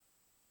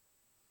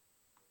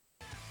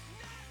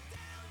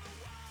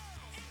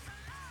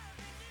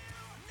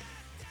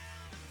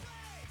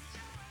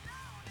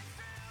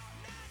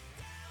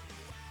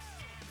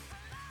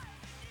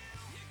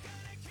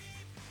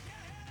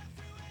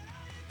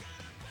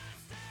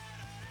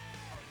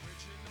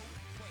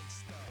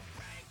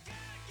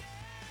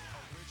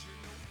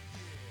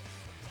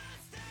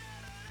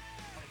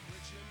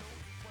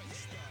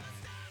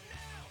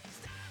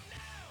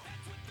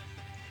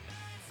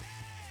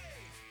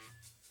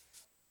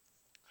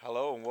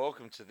Hello and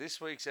welcome to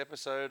this week's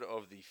episode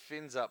of the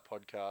Fins Up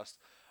podcast.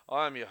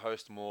 I am your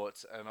host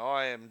Morts, and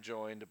I am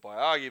joined by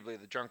arguably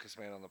the drunkest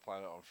man on the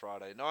planet on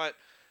Friday night.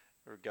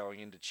 We're going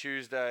into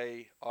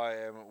Tuesday. I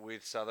am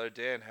with Sutho.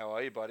 Dan, how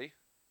are you, buddy?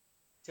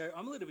 Terry,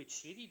 I'm a little bit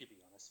shitty to be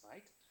honest,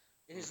 mate.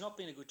 It has not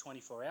been a good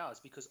 24 hours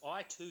because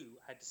I too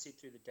had to sit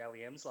through the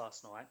Dally M's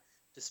last night,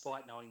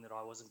 despite knowing that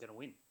I wasn't going to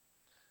win.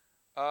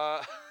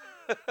 Uh,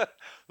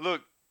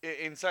 look,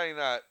 in saying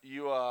that,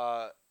 you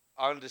are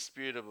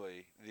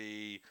undisputably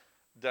the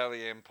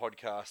Daily M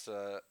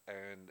podcaster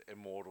and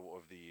immortal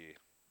of the year.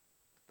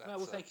 No, well,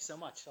 That's thank you so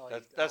much.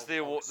 that's the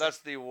I'll award. accept. That's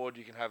the award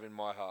you can have in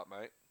my heart,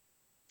 mate.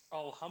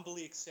 I'll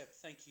humbly accept.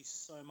 Thank you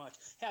so much.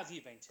 How have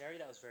you been, Terry?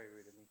 That was very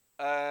rude of me.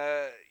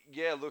 Uh,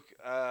 yeah, look,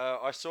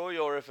 I saw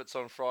your efforts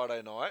on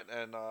Friday night,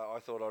 and I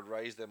thought I'd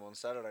raise them on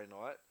Saturday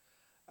night.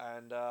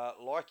 And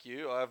like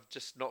you, I've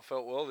just not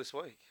felt well this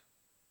week.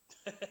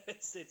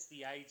 It's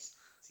the age.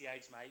 It's the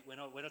age, mate. We're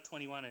not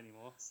 21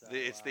 anymore, so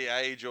It's the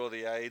age or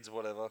the AIDS,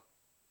 whatever.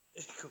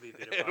 it could be a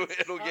bit of it'll, both.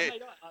 it'll get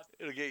Mate,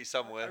 it'll get you I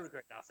somewhere.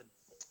 regret nothing.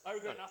 I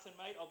regret nothing,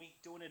 mate. I'll be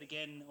doing it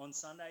again on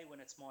Sunday when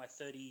it's my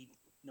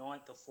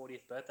 39th or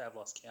 40th birthday. I've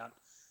lost count.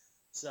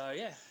 So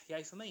yeah,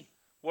 yay for me.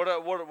 What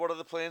are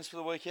the plans for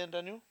the weekend,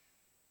 Daniel?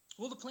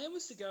 Well, the plan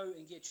was to go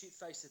and get shit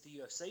faced at the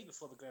UFC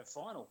before the grand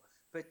final,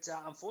 but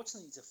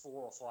unfortunately, it's a 4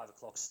 or 5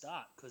 o'clock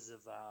start because of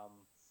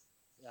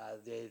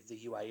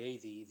the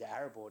UAE, the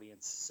Arab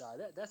audience. So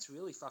that's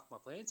really fucked my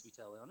plans, to be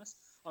totally honest.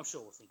 I'm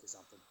sure we'll think of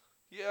something.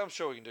 Yeah, I'm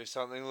sure we can do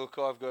something. Look,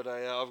 I've got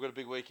a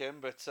big weekend,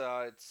 but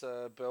it's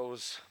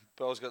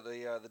Bell's got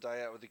the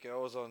day out with the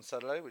girls on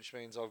Saturday, which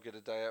means I'll get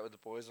a day out with the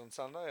boys on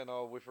Sunday, and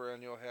I'll whip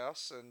around your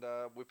house and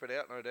whip it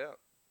out, no doubt.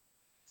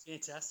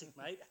 Fantastic,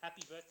 mate.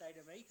 Happy birthday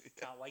to me.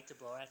 Can't wait to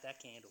blow out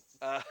that candle.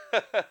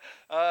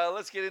 Uh,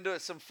 let's get into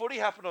it. Some footy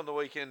happened on the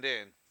weekend,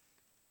 Dan.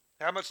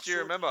 How much do you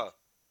Sure did. remember?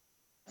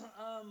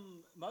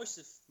 Most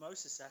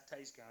of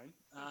Saturday's game.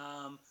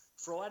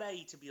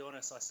 Friday, to be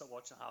honest, I stopped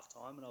watching half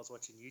time and I was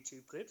watching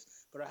YouTube clips,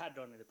 but I had it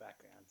on in the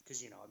background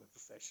because I'm a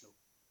professional.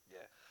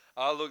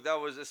 Yeah. Look, that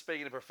was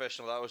speaking of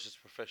professional. That was just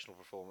a professional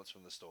performance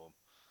from the Storm.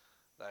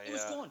 It They,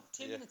 was gone.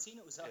 Ten yeah, minutes in,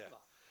 it was yeah, over.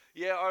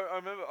 yeah. I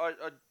remember.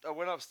 I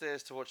went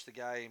upstairs to watch the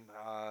game.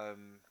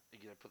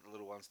 Put the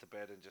little ones to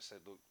bed and just said,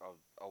 look,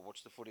 I'll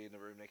watch the footy in the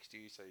room next to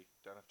you, so you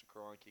don't have to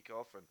cry and kick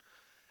off. And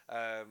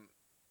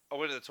I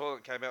went to the toilet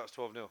and came out. It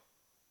was 12-0.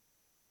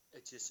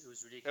 It was It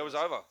was ridiculous.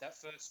 over.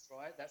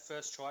 That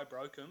first try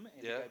broke them,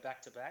 and to Yeah. go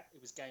back to back,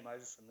 it was game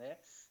over from there.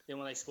 Then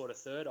when they scored a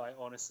third, I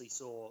honestly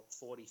saw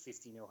 40,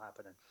 50 nil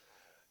happening.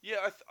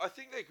 Yeah, I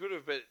think they could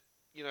have, but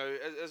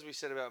as we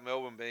said about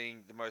Melbourne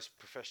being the most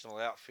professional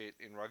outfit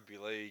in rugby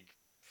league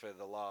for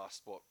the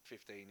last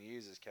 15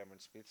 years, as Cameron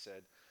Smith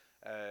said.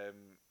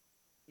 Um,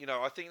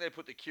 I think they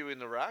put the queue in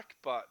the rack,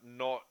 but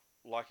not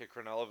like a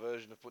Cronulla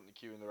version of putting the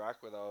queue in the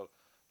rack where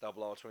they'll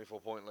blow a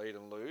 24-point lead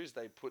and lose.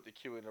 They put the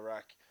queue in the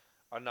rack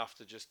enough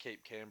to just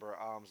keep Canberra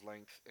at arm's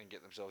length and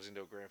get themselves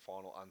into a grand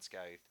final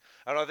unscathed.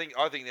 And I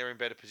think they're in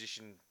better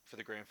position for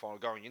the grand final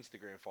going into the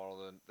grand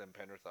final than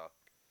Penrith are.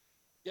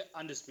 Yeah,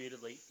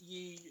 undisputedly.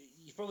 You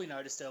probably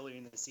noticed earlier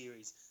in the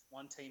series,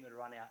 one team had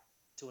run out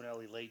to an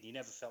early lead. You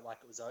never felt like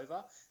it was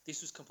over.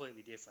 This was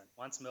completely different.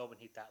 Once Melbourne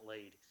hit that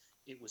lead,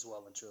 it was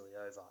well and truly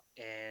over.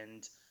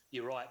 And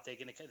you're right.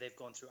 They've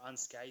gone through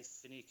unscathed.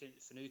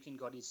 Finucane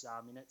got his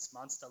minutes.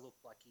 Munster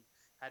looked like he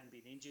hadn't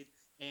been injured,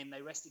 and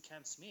they rested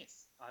Cam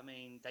Smith. I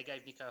mean, they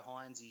gave Nico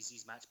Hines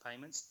his match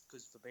payments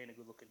because for being a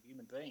good-looking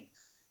human being,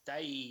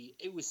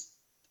 it was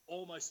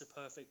almost a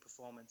perfect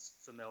performance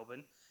for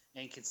Melbourne.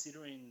 And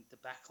considering the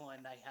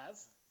backline they have,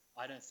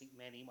 I don't think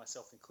many,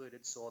 myself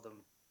included, saw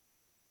them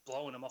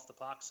blowing them off the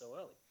park so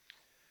early.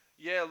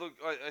 Yeah, look,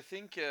 I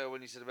think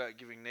when you said about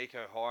giving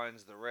Nico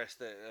Hines the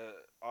rest,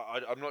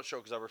 I'm not sure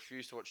because I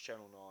refuse to watch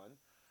Channel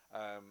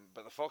 9.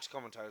 But the Fox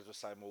commentators were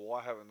saying, well,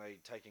 why haven't they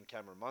taken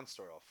Cameron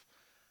Munster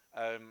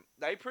off?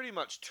 They pretty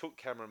much took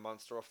Cameron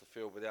Munster off the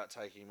field without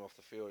taking him off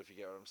the field, if you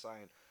get what I'm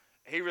saying.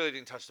 He really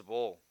didn't touch the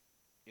ball,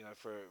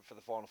 for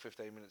the final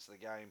 15 minutes of the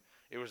game.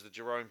 It was the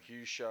Jerome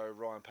Hughes show.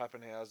 Ryan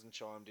Pappenhausen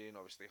chimed in.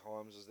 Obviously,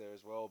 Himes was there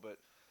as well. But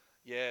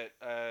yeah,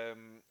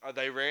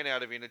 they ran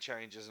out of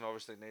interchanges and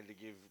obviously needed to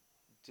give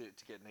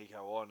to get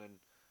Nico on, and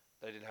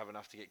they didn't have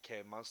enough to get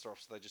Cam Munster off,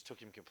 so they just took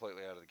him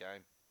completely out of the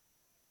game.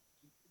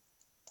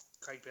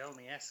 Craig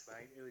Bellamy-esque,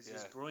 mate. It was Yeah,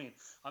 just brilliant.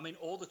 I mean,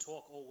 all the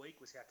talk all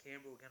week was how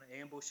Canberra were going to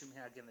ambush him,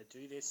 how they're going to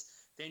do this.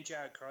 Then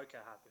Jared Croker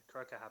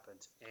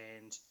happened,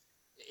 and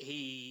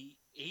he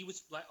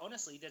was like,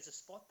 honestly, there's a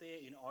spot there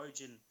in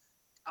Origin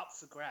up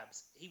for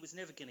grabs. He was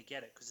never going to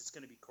get it because it's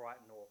going to be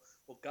Crichton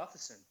or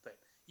Gutherson. But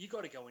you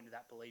got to go into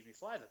that believing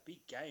if I have a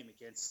big game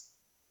against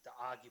the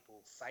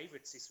arguable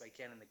favourites this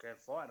weekend in the grand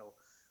final,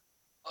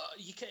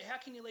 how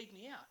can you leave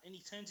me out? And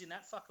he turns in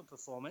that fucking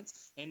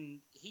performance, and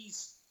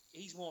he's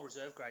more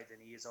reserve grade than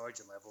he is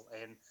Origin level.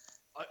 And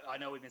I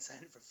know we've been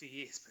saying it for a few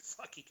years, but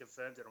fuck, he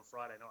confirmed it on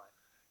Friday night.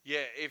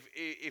 yeah.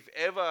 If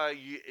ever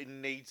you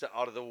need to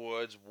utter the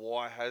words,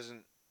 why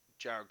hasn't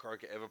Jared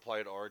Croker ever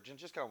played Origin?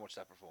 Just go and watch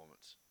that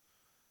performance.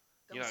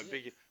 That was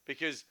it.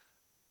 Because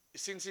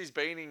since he's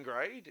been in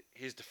grade,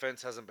 his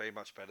defense hasn't been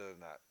much better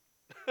than that.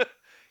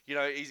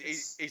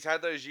 He's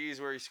had those years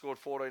where he scored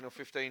 14 or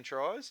 15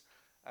 tries,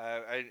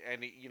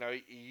 and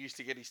he used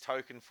to get his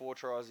token 4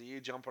 tries a year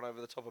jumping over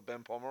the top of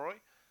Ben Pomeroy,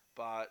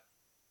 but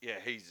yeah,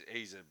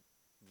 he's a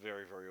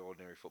very very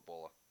ordinary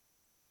footballer.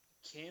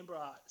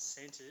 Canberra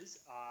centres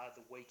are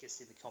the weakest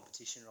in the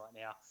competition right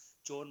now.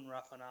 Jordan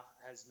Rapana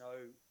has no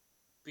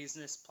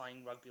business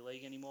playing rugby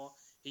league anymore.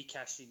 He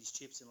cashed in his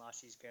chips in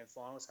last year's grand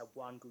finals, had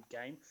one good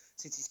game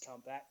since he's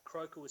come back.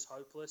 Croker was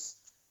hopeless.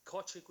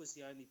 Kotrick was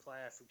the only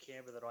player from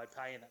Canberra that I'd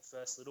pay in that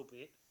first little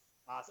bit.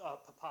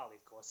 Papali,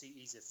 of course,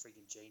 he's a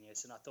frigging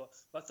genius. And I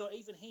thought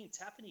even he and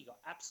Tapani got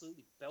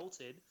absolutely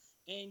belted.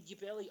 And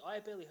I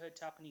barely heard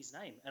Tapani's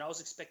name, and I was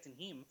expecting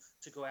him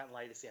to go out and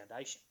lay the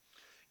foundation.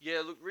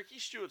 Yeah, look, Ricky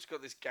Stewart's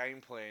got this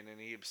game plan, and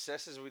he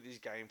obsesses with his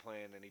game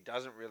plan, and he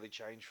doesn't really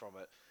change from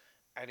it.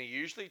 And he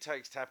usually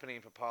takes Tapani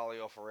and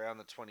Papali off around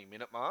the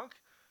 20-minute mark.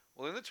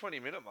 Well, in the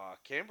 20-minute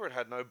mark, Canberra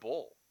had no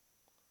ball.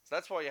 So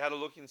that's why you had a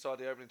look inside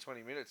the opening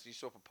 20 minutes. You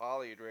saw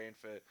Papali had ran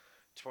for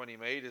 20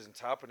 metres and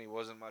Tapani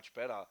wasn't much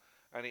better.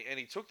 And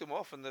he took them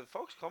off. And the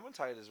Fox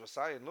commentators were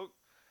saying, look,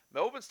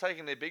 Melbourne's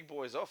taking their big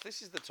boys off.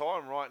 This is the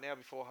time right now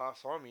before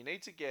half time. You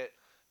need to get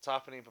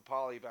Tapani and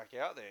Papali back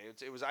out there.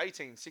 It was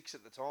 18-6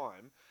 at the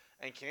time.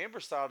 And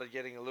Canberra started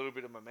getting a little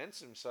bit of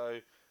momentum. So,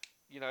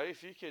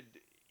 if you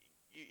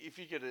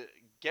could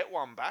get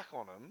one back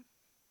on them,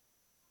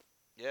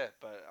 yeah,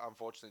 but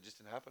unfortunately it just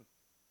didn't happen.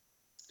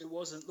 It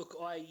wasn't. Look,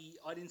 I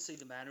didn't see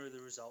the manner of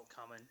the result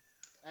coming.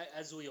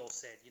 As we all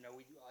said,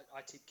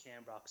 I tipped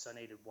Canberra because I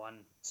needed one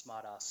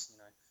smart ass,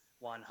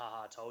 one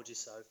haha, told you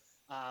so.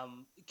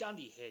 Gun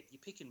to your head, you're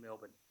picking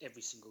Melbourne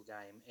every single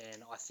game,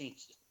 and I think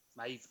it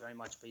may very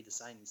much be the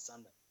same this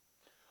Sunday.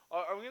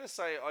 I'm going to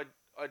say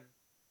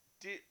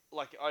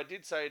I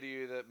did say to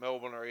you that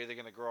Melbourne are either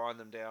going to grind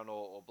them down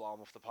or blow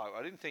them off the park.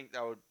 I didn't think they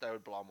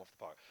would blow them off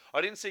the park.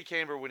 I didn't see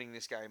Canberra winning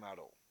this game at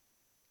all.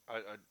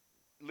 I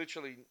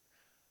literally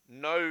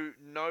no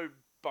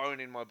bone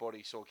in my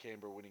body saw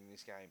Canberra winning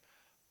this game,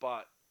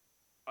 but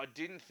I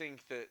didn't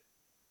think that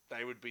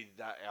they would be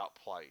that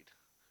outplayed.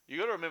 You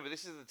got to remember,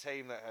 this is the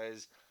team that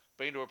has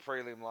been to a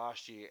prelim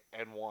last year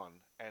and won,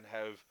 and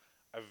have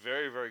a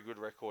very very good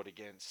record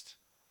against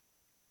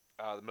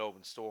the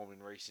Melbourne Storm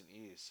in recent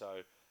years.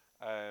 So,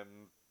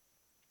 um,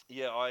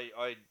 yeah,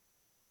 I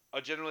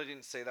generally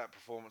didn't see that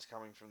performance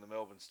coming from the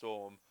Melbourne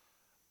Storm.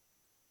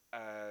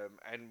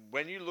 And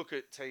when you look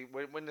at team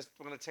when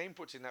a team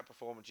puts in that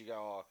performance, you go,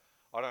 oh,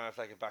 I don't know if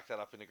they can back that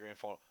up in the grand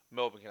final.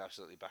 Melbourne can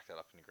absolutely back that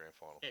up in the grand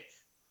final. Yeah,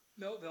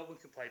 Melbourne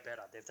can play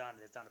better. They've done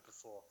it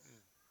before.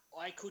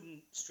 I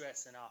couldn't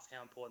stress enough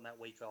how important that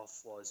week off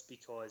was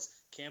because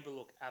Canberra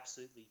looked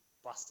absolutely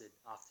busted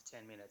after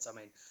 10 minutes. I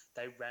mean,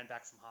 they ran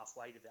back from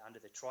halfway to under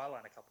the try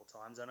line a couple of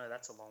times. I know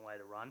that's a long way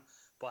to run,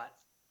 but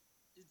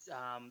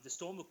the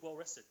Storm looked well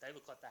rested. They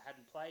looked like they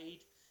hadn't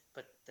played,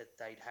 but that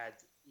they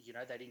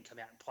didn't come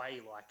out and play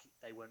like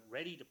they weren't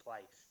ready to play,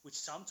 which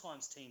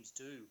sometimes teams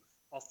do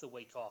off the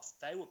week off.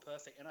 They were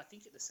perfect, and I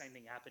think the same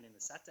thing happened in the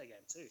Saturday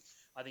game too.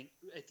 I think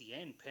at the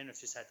end,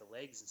 Penrith just had the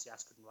legs, and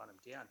South couldn't run them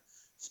down.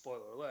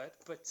 Spoiler alert!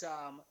 But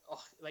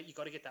you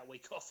got to get that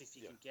week off if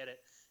you can get it.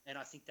 And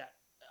I think that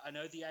I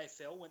know the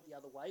AFL went the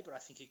other way, but I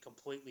think it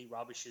completely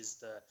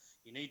rubbishes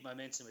you need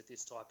momentum at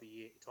this time of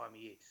year.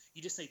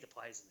 You just need the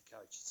players and the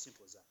coach. It's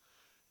simple as that.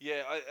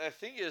 Yeah, I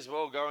think as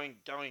well going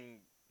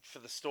for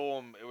the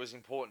Storm, it was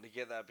important to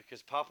get that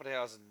because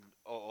Pappenhausen,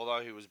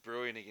 although he was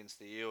brilliant against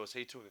the Eels,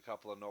 he took a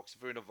couple of knocks.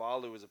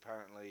 Vunivalu was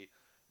apparently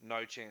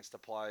no chance to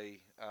play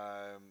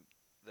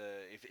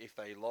if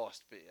they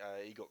lost, but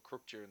he got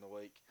crooked during the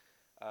week.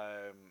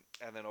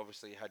 And then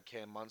obviously had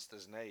Cam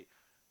Munster's knee.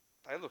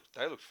 They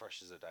looked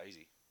fresh as a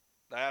daisy.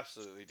 They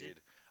absolutely did.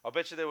 I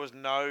bet you there was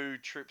no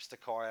trips to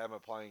Kiama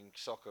playing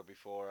soccer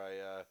before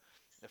a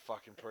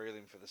fucking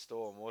prelim for the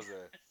Storm, was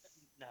there?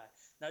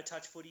 No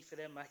touch footy for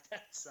them, mate.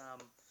 That's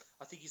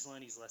I think he's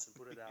learned his lesson.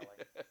 Put it that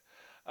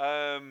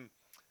way.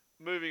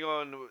 Moving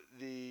on,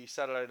 the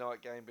Saturday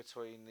night game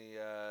between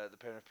the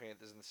Penrith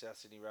Panthers and the South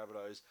Sydney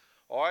Rabbitohs.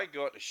 I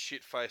got as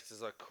shit faced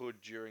as I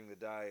could during the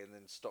day, and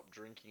then stopped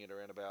drinking at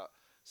around about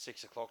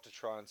 6 o'clock to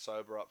try and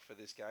sober up for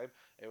this game.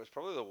 It was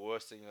probably the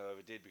worst thing I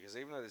ever did because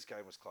even though this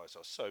game was close, I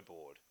was so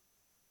bored.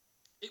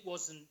 It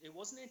wasn't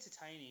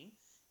entertaining.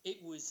 It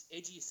was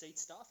edge of your seat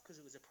stuff because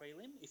it was a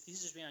prelim. If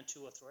this is round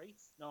 2 or 3,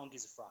 no one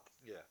gives a fuck.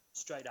 Yeah.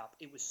 Straight up.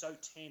 It was so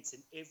tense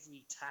and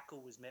every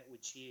tackle was met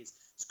with cheers.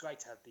 It's great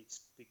to have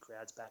big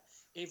crowds back.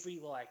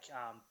 Every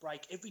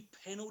break, every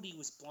penalty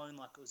was blown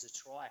like it was a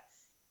try.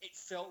 It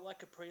felt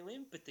like a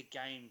prelim, but the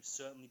game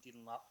certainly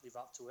didn't live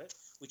up to it,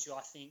 which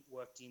I think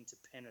worked into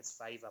Penrith's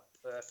favour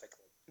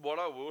perfectly. What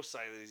I will say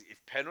is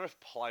if Penrith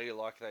play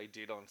like they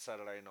did on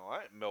Saturday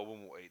night,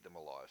 Melbourne will eat them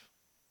alive.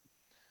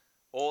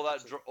 All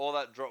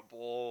that drop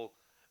ball,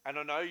 and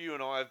I know you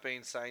and I have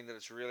been saying that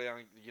it's really,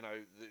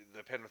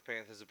 the Penrith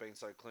Panthers have been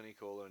so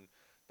clinical and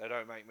they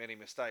don't make many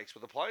mistakes.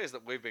 But the players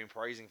that we've been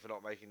praising for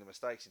not making the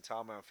mistakes in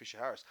Tamo and Fisher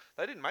Harris,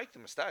 they didn't make the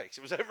mistakes.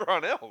 It was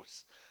everyone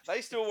else.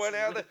 They still went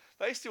out there.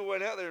 They still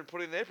went out there and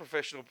put in their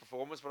professional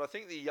performance. But I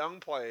think the young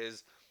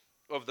players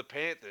of the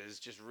Panthers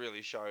just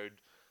really showed,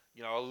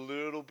 a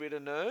little bit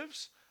of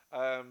nerves.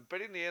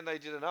 But in the end, they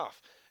did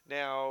enough.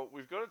 Now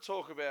we've got to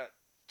talk about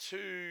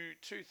two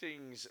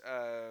things.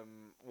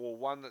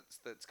 One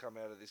that's come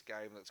out of this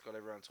game that's got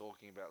everyone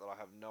talking about that I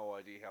have no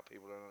idea how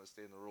people don't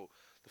understand the rule.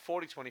 The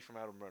 40-20 from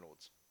Adam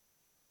Reynolds.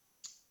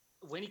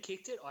 When he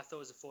kicked it, I thought it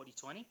was a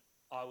 40-20.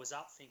 I was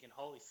up thinking,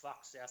 holy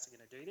fuck, Souths are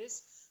going to do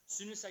this. As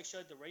soon as they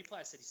showed the replay,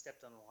 I said he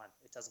stepped on the line.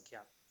 It doesn't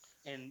count.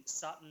 And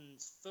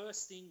Sutton's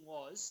first thing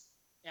was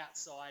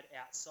outside.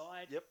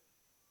 Yep.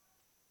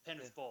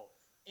 Penrith ball.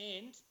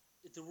 And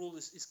the rule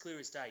is clear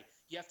as day.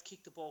 You have to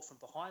kick the ball from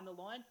behind the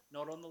line,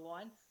 not on the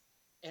line.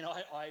 And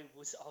I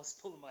was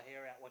pulling my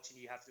hair out watching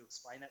you have to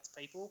explain that to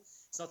people.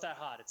 It's not that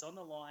hard. It's on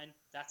the line.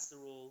 That's the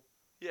rule.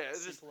 Yeah,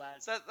 simple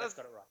as that's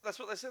got it right. That's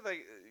what they said.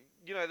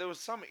 There was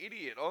some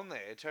idiot on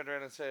there turned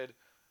around and said,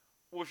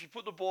 "Well, if you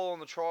put the ball on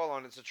the try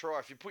line, it's a try.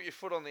 If you put your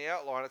foot on the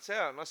outline, it's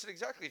out." And I said,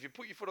 "Exactly. If you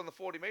put your foot on the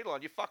 40-metre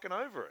line, you're fucking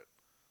over it."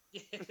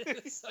 Yeah,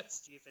 it's so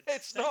stupid.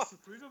 It's Thanks not. for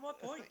proving my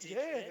point, Dick.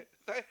 Yeah,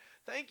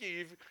 thank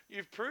you.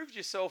 You've proved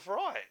yourself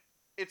right.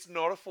 It's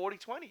not a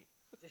 40-20.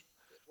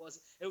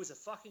 It was a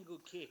fucking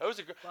good kick. It was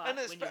a good, and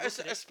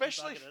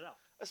especially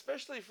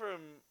it,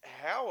 from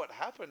how it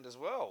happened as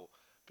well,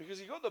 because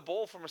he got the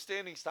ball from a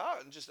standing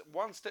start and just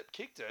one step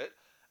kicked it,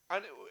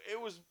 and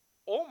it was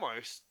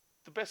almost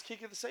the best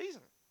kick of the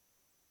season.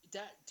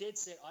 That dead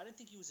set. I don't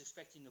think he was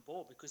expecting the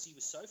ball because he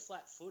was so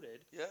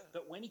flat-footed. Yeah.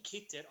 But when he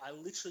kicked it, I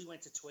literally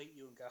went to tweet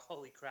you and go,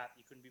 "Holy crap!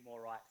 You couldn't be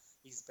more right.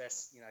 He's the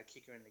best,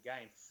 kicker in the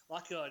game."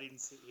 Luckily, I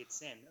didn't hit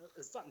send. It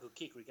was a fucking good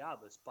kick,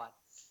 regardless. But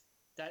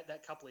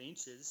that couple of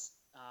inches,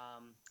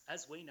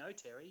 as we know,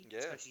 Terry,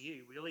 especially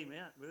you, really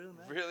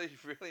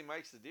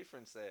makes the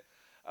difference there.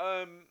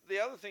 The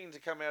other thing to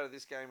come out of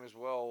this game as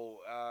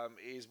well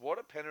is what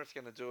are Penrith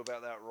going to do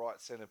about that right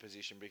centre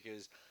position,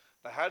 because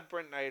they had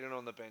Brent Naden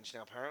on the bench.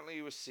 Now, apparently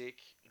he was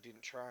sick. He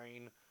didn't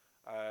train.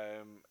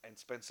 And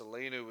Spencer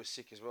Lenu was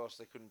sick as well,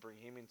 so they couldn't bring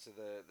him into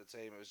the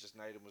team. It was just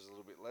Naden was a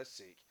little bit less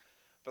sick.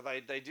 But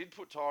they did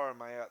put Tyrone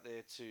May out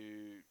there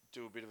to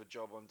do a bit of a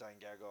job on Dane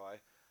Gagai.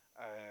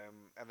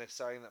 And they're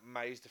saying that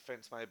May's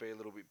defence may be a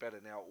little bit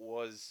better. Now, it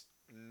was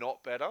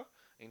not better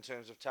in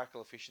terms of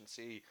tackle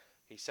efficiency.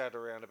 He sat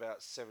around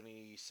about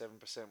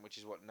 77%, which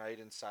is what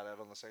Naden sat at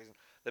on the season.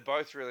 They're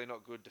both really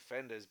not good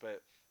defenders,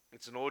 but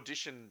it's an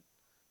audition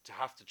to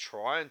have to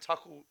try and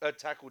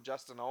tackle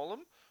Justin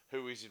Olam,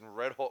 who is in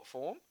red hot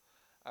form.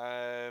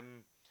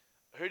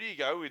 Who do you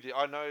go with?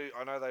 I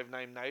know they've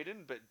named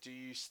Naden, but do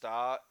you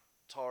start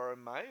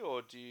Tyrone May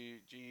or do you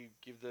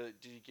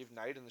give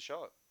Naden the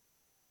shot?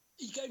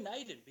 You go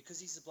Naden because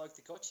he's the bloke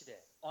that got you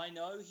there. I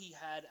know he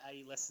had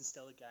a less than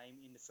stellar game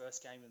in the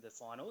first game of the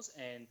finals,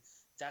 and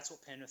that's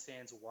what Penrith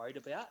fans were worried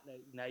about.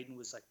 Naden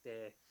was like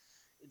their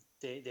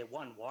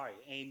one worry.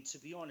 And to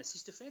be honest,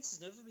 his defence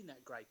has never been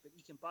that great, but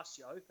he can bust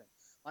you open.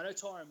 I know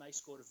Tyrone May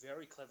scored a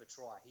very clever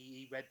try.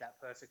 He read that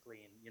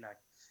perfectly, and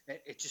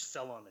it just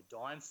fell on a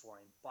dime for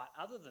him. But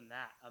other than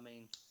that, I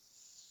mean,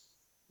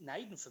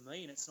 Naden for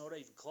me, and it's not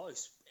even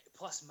close.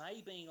 Plus,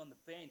 May being on the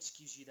bench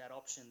gives you that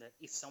option that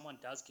if someone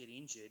does get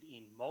injured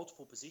in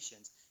multiple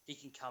positions, he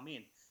can come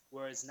in.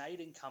 Whereas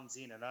Naden comes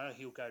in, and I know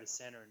he'll go to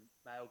centre and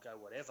May will go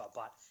whatever,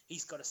 but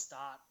he's got to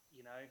start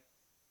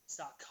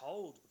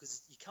cold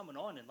because you're coming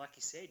on, and like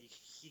you said,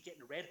 you're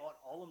getting red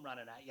hot Olam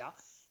running at you.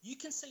 You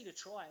can see the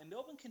try, and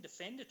Melbourne can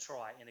defend a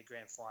try in a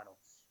grand final.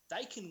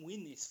 They can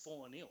win this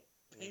 4-0.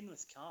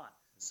 Penrith can't.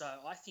 So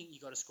I think you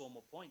got to score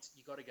more points.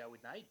 You got to go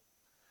with Naden.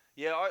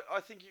 Yeah,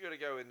 I think you got to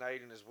go with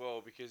Naden as well,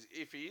 because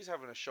if he is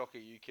having a shocker,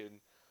 you can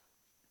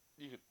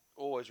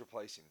always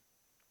replace him.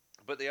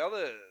 But the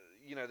other,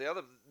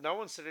 no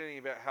one said anything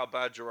about how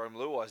bad Jerome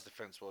Luai's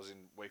defense was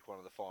in week 1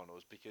 of the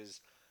finals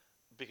because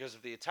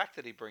of the attack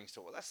that he brings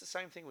to it. Well, that's the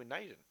same thing with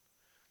Naden.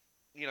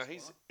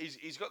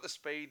 He's got the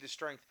speed, the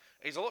strength.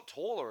 He's a lot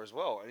taller as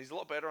well, and he's a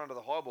lot better under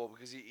the high ball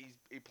because he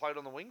played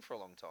on the wing for a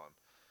long time.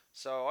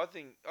 So I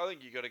think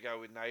you got to go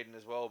with Naden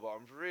as well. But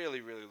I'm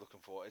really, really looking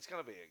forward. It's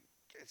going to be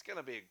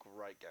a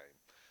great game.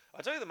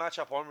 I tell you, the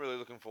matchup I'm really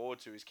looking forward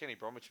to is Kenny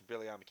Bromwich and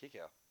Billy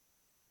Kickout.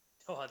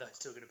 Oh, those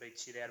two are going to beat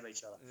shit out of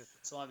each other.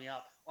 Sign me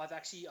up. I've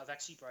actually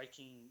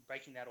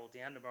breaking that all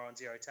down tomorrow on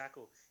Zero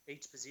Tackle,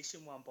 each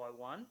position one by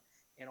one,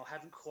 and I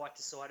haven't quite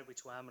decided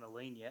which way I'm going to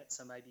lean yet.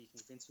 So maybe you can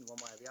convince me one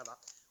way or the other.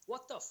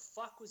 What the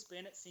fuck was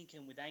Bennett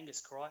thinking with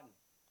Angus Crichton?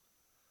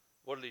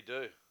 What did he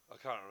do? I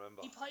can't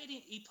remember.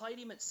 He played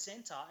him at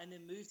centre and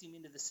then moved him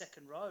into the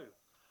second row.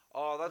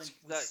 Oh, that's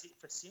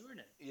for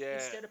Sirenen. Yeah.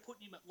 Instead of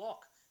putting him at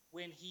lock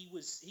when he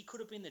could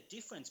have been the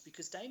difference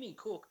because Damien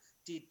Cook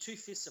did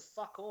 2/5 of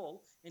fuck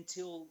all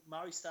until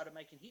Murray started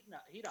making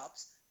hit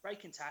ups,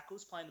 breaking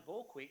tackles, playing the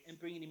ball quick, and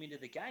bringing him into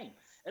the game.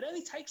 It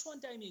only takes one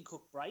Damien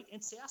Cook break,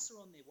 and South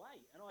are on their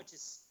way. And I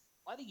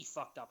think he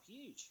fucked up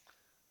huge.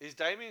 Is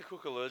Damien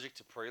Cook allergic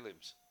to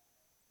prelims?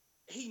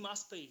 He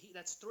must be.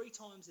 That's 3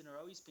 times in a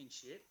row he's been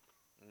shit.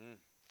 Mm.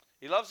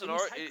 He loves an And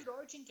he's Origin. had good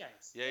Origin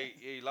games. Yeah,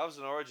 he loves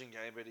an Origin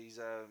game, but he's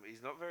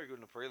not very good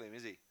in a prelim,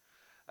 is he?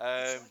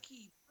 It's Um, like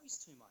he worries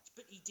too much.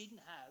 But he didn't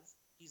have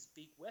his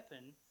big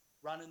weapon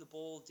running the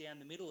ball down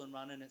the middle and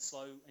running it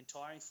slow and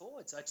tiring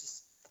forwards.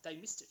 They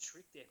missed a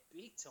trick there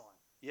big time.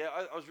 yeah,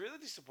 I was really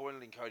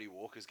disappointed in Cody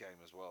Walker's game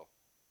as well.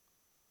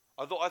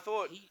 I thought I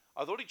thought He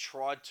I thought he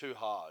tried too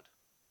hard.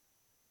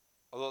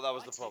 I thought that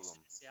was I the problem.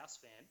 texted a South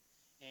fan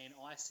and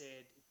I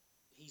said,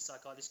 he's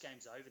like, oh, this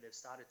game's over. They've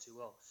started too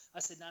well. I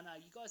said, no,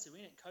 you guys are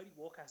in it. Cody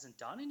Walker hasn't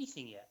done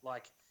anything yet.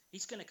 Like,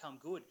 he's going to come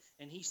good.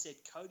 And he said,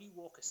 Cody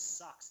Walker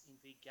sucks in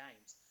big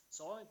games.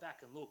 So I went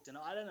back and looked, and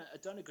I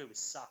don't agree with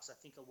sucks. I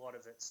think a lot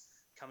of it's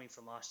coming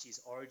from last year's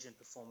Origin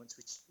performance,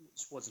 which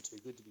wasn't too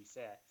good, to be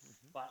fair.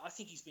 Mm-hmm. But I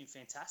think he's been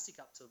fantastic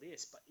up till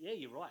this. But yeah,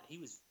 you're right.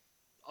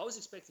 I was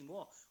expecting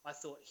more. I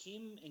thought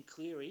him and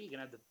Cleary are going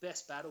to have the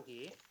best battle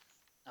here.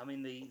 I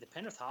mean, the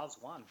Penrith halves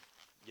won.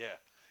 Yeah,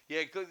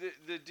 yeah.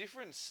 The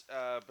difference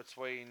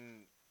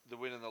between the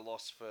win and the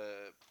loss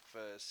for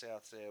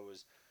South there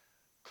was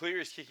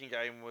Cleary's kicking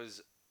game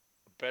was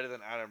better than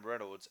Adam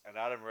Reynolds, and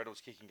Adam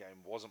Reynolds' kicking game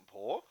wasn't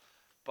poor.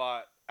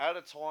 But at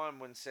a time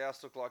when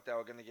South looked like they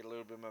were going to get a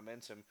little bit of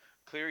momentum,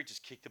 Cleary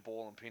just kicked the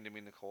ball and pinned him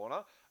in the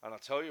corner. And I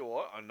tell you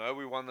what, I know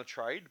we won the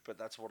trade, but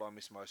that's what I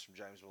miss most from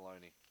James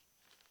Maloney.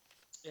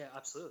 Yeah,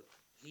 absolutely.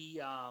 He,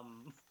 mate,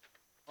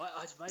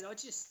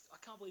 I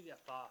can't believe how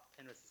far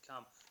Penrith have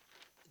come.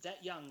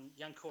 That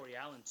young Corey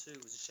Allen too.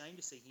 It was a shame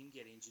to see him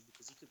get injured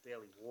because he could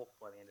barely walk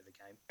by the end of the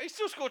game. He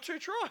still scored 2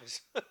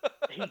 tries.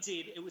 He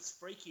did. It was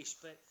freakish,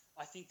 but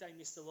I think they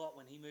missed a lot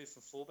when he moved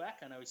from fullback.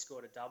 I know he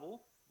scored a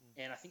double,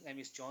 and I think they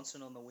missed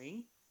Johnson on the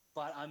wing.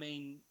 But I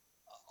mean,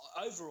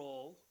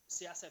 overall,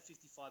 South had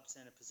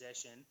 55% of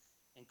possession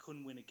and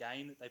couldn't win a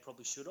game that they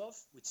probably should have,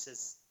 which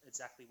says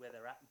exactly where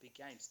they're at in big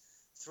games.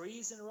 3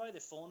 years in a row,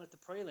 they've fallen at the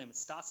prelim. It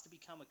starts to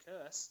become a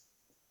curse.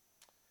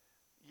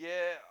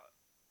 Yeah,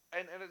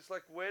 and it's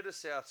like, where does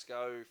Souths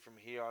go from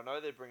here? I know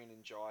they're bringing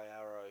in Jai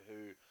Arrow,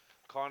 who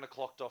kind of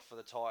clocked off for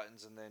the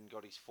Titans and then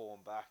got his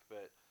form back,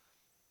 but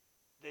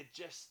they're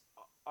just,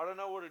 I don't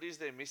know what it is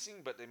they're missing,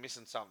 but they're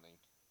missing something.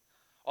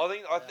 I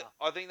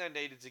think they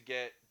needed to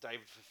get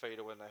David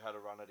Fafita when they had a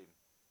run at him.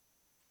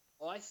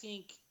 I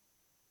think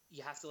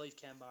you have to leave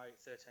Cam Murray at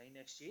 13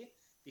 next year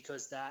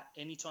because that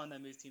anytime they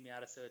moved him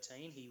out of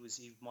 13, he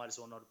might as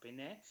well not have been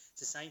there.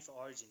 It's the same for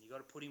Origin. You got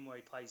to put him where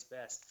he plays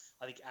best.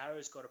 I think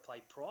Arrow's got to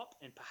play prop,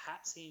 and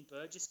perhaps he and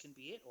Burgess can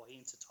be it, or he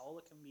and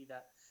Satola can be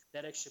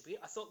that extra bit.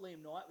 I thought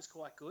Liam Knight was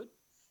quite good.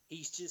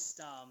 He's just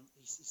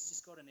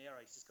got an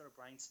error. He's just got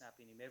a brain snap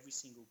in him every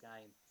single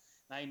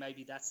game.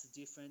 Maybe that's the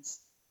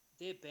difference.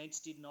 Their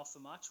bench didn't offer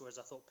much, whereas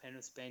I thought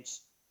Penrith's bench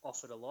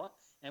offered a lot.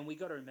 And we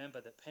got to remember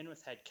that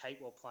Penrith had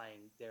Capewell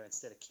playing there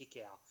instead of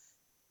Kickow.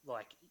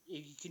 Like,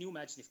 can you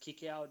imagine if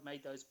Kickow had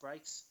made those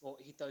breaks or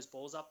hit those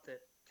balls up that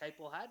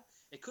Capewell had?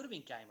 It could have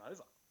been game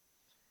over.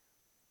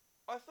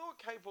 I thought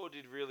Capewell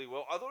did really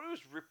well. I thought he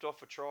was ripped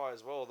off a try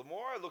as well. The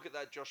more I look at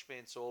that Josh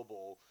Mansour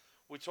ball,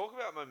 we talk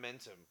about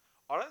momentum.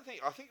 I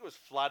think it was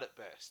flat at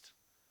best,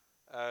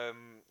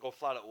 or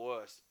flat at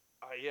worst.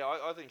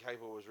 I think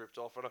Capewell was ripped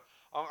off, and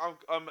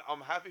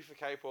I'm happy for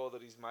Capewell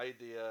that he's made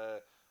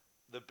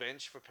the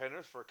bench for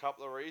Penrith for a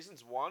couple of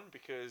reasons. One,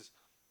 because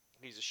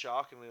he's a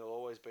shark and he'll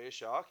always be a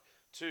shark.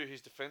 Two,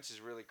 his defense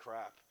is really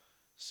crap.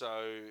 So,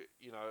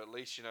 at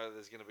least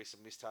there's going to be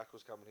some missed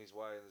tackles coming his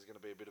way and there's going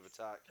to be a bit of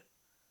attack.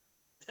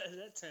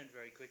 That turned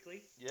very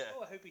quickly. Yeah.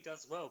 Oh, I hope he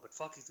does well, but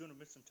fuck, he's going to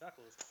miss some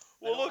tackles.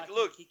 Well,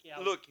 look.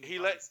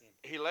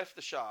 He left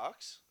the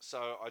Sharks, so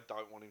I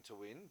don't want him to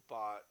win,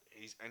 but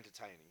he's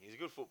entertaining. He's a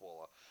good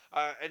footballer,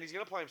 and he's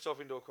going to play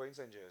himself into a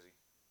Queensland jersey.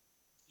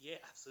 Yeah,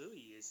 absolutely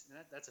he is. And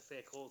that's a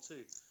fair call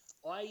too.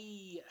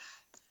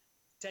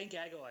 Dane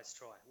Gaggai's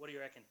try. What do you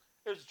reckon?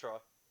 It was a try.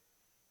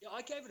 Yeah,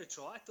 I gave it a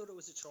try. I thought it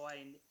was a try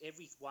in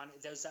every one.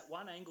 There was that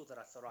one angle that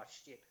I thought, oh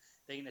shit,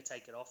 they're going to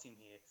take it off him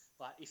here.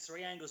 But if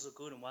 3 angles look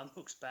good and one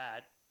looks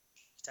bad,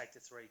 you take the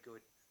 3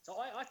 good. So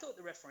I thought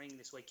the refereeing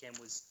this weekend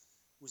was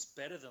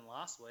better than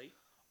last week.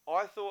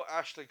 I thought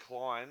Ashley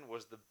Klein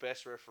was the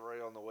best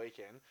referee on the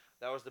weekend.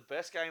 That was the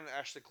best game that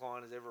Ashley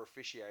Klein has ever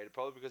officiated,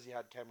 probably because he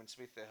had Cameron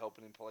Smith there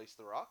helping him police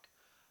the ruck.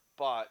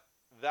 But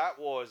that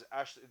was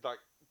Ashley, like,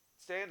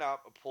 stand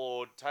up,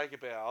 applaud, take a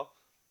bow.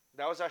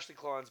 That was Ashley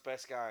Klein's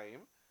best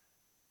game.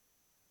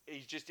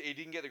 He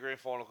didn't get the grand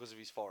final because of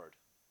his forehead.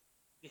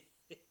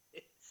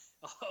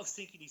 I was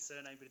thinking his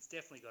surname, but it's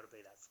definitely got to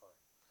be that forehead.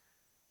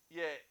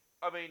 Yeah,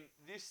 I mean,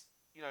 this,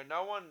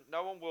 no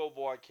one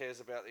worldwide cares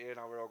about the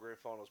NRL Grand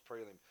Finals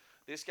prelim.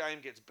 This game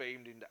gets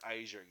beamed into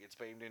Asia, it gets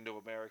beamed into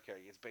America,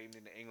 it gets beamed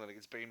into England, it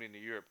gets beamed into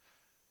Europe.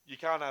 You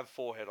can't have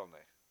forehead on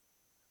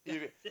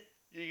there.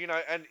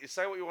 And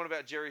say what you want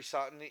about Jerry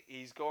Sutton,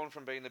 he's gone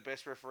from being the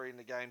best referee in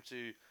the game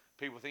to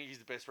people think he's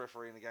the best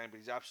referee in the game, but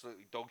he's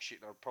absolutely dog shit,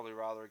 and I'd probably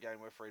rather a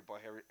game refereed by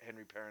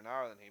Henry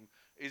Perinara than him.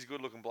 He's a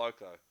good looking bloke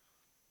though.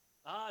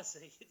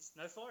 See, it's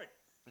no forehead.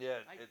 Yeah,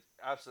 it's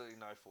absolutely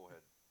no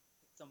forehead.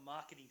 The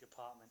marketing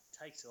department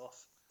takes off.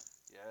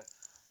 Yeah.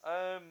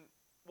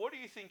 What do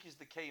you think is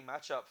the key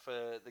matchup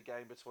for the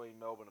game between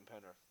Melbourne and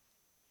Penrith?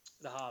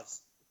 The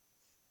halves.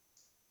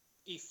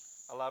 If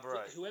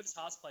Elaborate. whoever's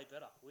halves play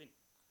better win.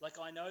 Like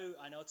I know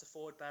it's a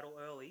forward battle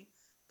early,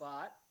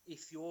 but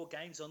if your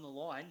game's on the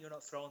line, you're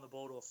not throwing the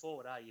ball to a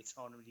forward, are you? You're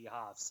throwing them to your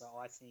halves. So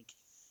I think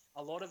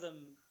a lot of them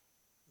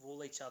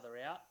rule each other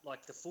out.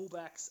 Like the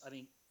fullbacks, I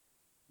think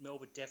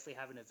Melbourne definitely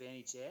have an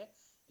advantage there,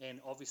 and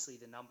obviously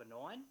the number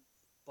 9.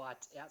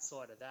 But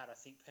outside of that, I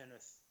think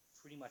Penrith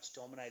pretty much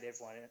dominate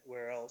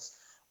everywhere else.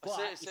 But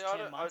if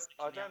Cam Munster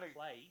can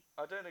outplay,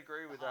 I don't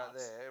agree with that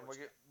halves, there, and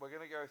we're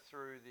going to go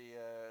through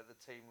the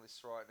team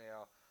lists right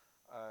now,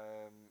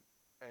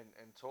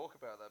 and talk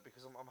about that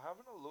because I'm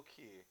having a look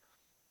here,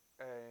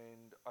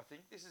 and I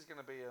think this is going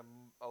to be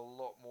a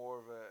lot more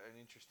of an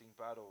interesting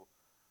battle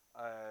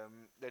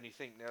than you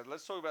think. Now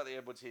let's talk about the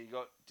Edwards here. You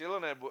got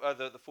Dylan Edwards,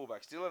 the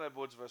fullbacks, Dylan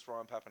Edwards versus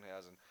Ryan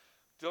Pappenhausen.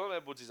 Dylan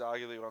Edwards is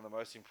arguably one of the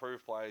most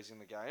improved players in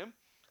the game,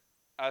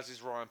 as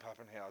is Ryan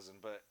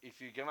Pappenhausen. But if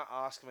you're going to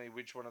ask me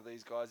which one of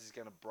these guys is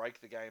going to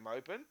break the game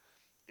open,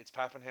 it's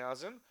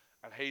Pappenhausen,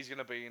 and he's going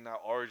to be in that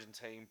Origin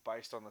team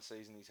based on the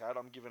season he's had.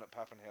 I'm giving it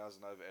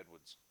Pappenhausen over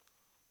Edwards.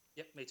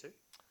 Yep, me too.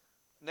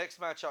 Next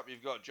matchup,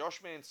 you've got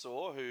Josh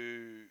Mansour,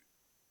 who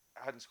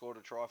hadn't scored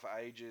a try for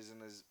ages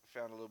and has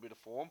found a little bit of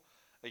form,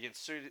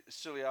 against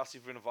Suliasi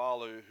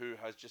Vunivalu, who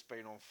has just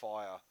been on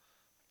fire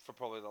for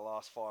probably the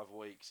last 5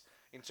 weeks.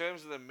 In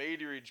terms of the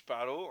meterage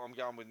battle, I'm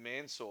going with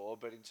Mansour,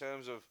 but in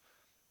terms of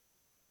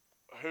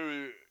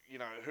who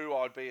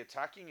I'd be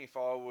attacking if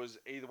I was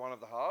either one of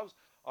the halves,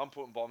 I'm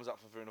putting bombs up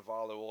for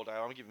Vunivalu all day.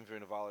 I'm giving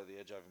Vunivalu the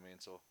edge over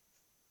Mansour.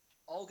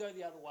 I'll go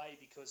the other way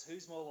because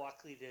who's more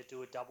likely to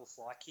do a double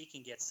fly kick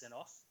and get sent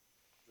off?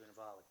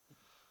 Vunivalu.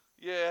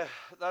 Yeah,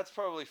 that's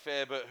probably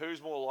fair, but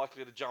who's more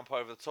likely to jump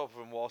over the top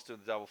of him whilst doing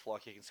the double fly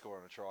kick and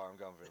scoring a try? I'm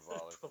going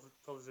Vunivalu.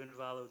 probably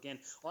Vunivalu again.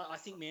 I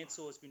think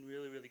Mansour has been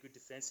really, really good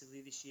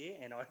defensively this year,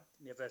 and I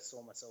never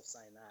saw myself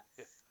saying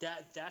that. Yeah.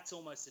 That's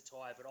almost a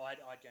tie, but I'd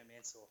go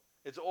Mansour.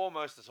 It's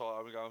almost a tie.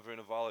 I'm going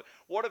Vunivalu.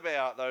 What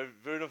about, though,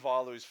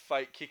 Vunivalu's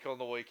fake kick on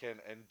the weekend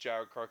and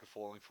Jared Croker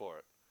falling for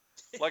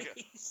it? Like...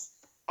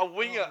 A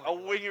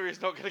winger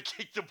is not going to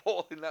kick the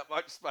ball in that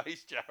much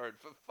space, Jared,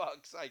 for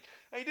fuck's sake.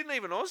 And he didn't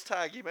even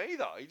Oz-tag him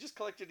either. He just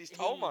collected his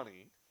toll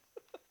money.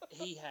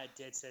 He had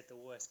dead set the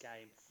worst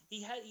game.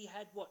 He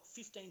had what,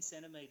 15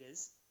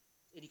 centimetres,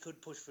 and he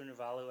could push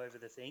Vunivalu over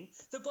the thing.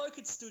 The bloke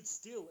had stood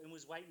still and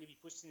was waiting to be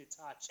pushed in a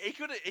touch.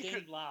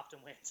 He laughed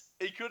and went.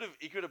 He could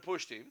have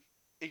pushed him.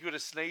 He could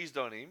have sneezed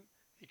on him.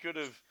 He could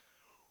have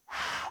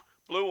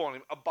blew on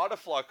him. A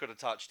butterfly could have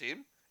touched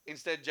him.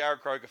 Instead, Jared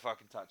Croker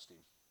fucking touched him.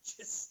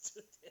 Just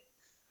stood there.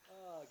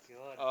 Oh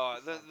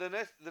god.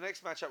 The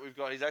next matchup we've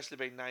got, he's actually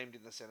been named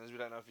in the centres. We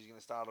don't know if he's going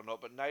to start or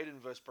not. But Naden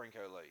versus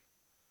Brenko Lee.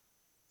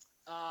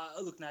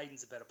 Look,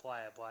 Naden's a better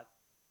player, but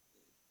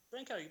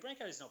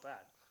Brenko's not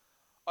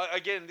bad.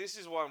 Again, this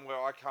is one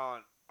where I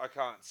can't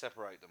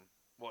separate them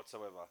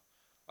whatsoever.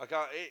 I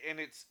can't, and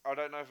it's, I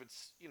don't know if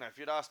it's, if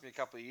you'd asked me a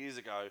couple of years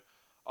ago,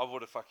 I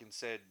would have fucking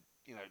said,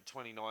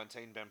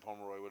 2019 Ben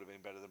Pomeroy would have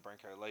been better than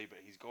Brenko Lee, but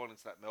he's gone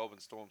into that Melbourne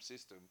Storm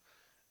system.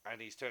 And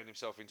he's turned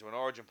himself into an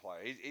Origin player.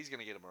 He's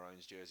going to get a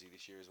Maroons jersey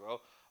this year as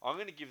well. I'm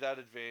going to give that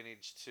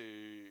advantage to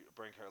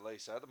Brenko Lee.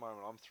 So at the moment,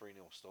 I'm 3-0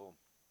 Storm.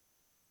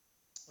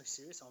 Are you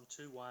serious? I'm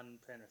 2-1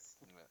 Penrith.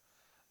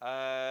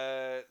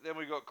 Yeah. Then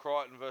we got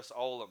Crichton versus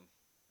Olam.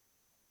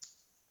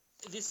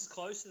 This is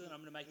closer than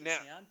I'm going to make it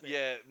sound. But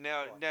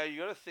now you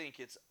got to think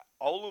it's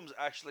Olam's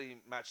actually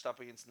matched up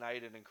against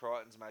Naden and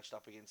Crichton's matched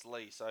up against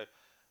Lee. So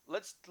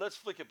let's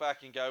flick it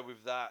back and go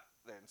with that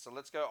then. So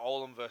let's go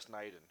Olam versus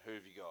Naden. Who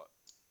have you got?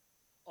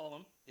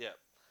 Olam. Yeah.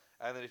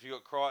 And then if you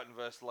got Crichton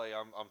versus Lee,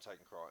 I'm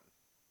taking Crichton.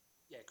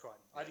 Yeah,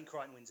 Crichton. Yeah. I think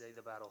Crichton wins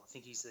either battle. I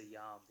think he's the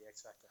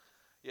X factor.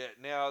 Yeah.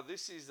 Now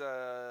this is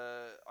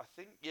I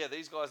think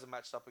these guys are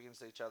matched up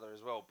against each other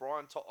as well.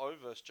 Brian To'o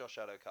versus Josh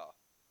Addo-Carr.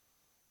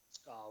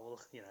 Oh well,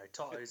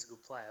 To'o's a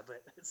good player,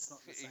 but it's not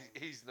the same.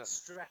 He's not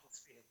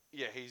stratosphere.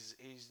 Yeah, he is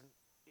he?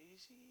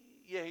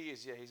 Yeah, he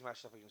is. Yeah, he's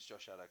matched up against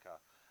Josh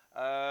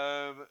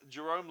Addo-Carr.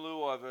 Jerome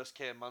Luai versus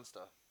Cam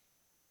Munster.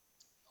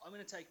 I'm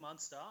going to take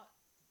Munster.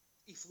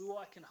 If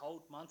Luai can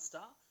hold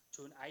Munster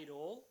to an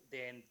 8-all,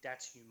 then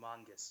that's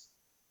humongous.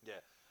 Yeah.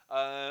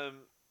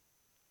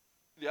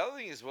 The other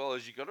thing as well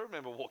is you got to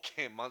remember what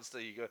Cam Munster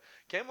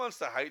Cam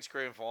Munster hates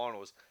grand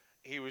finals.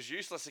 He was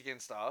useless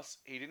against us.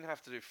 He didn't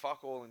have to do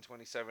fuck all in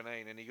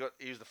 2017, and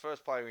he was the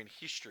first player in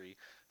history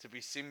to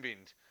be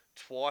sin-binned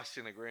twice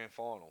in a grand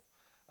final.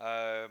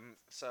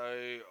 So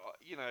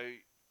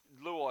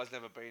Luai's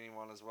never been in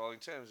one as well. In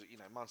terms of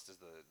Munster's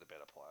the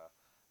better player.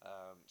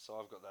 So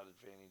I've got that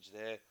advantage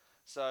there.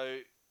 So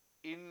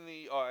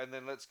and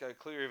then let's go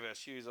Cleary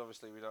versus Hughes.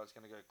 Obviously, we know it's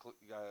going to go.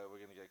 We're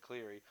going to go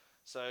Cleary.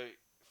 So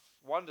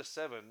 1 to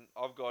 7,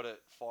 I've got it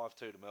 5-2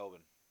 to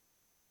Melbourne.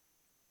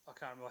 I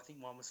can't remember. I think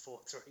mine was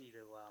 4-3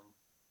 to.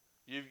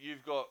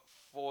 You've got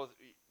 4.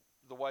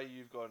 The way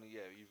you've gone,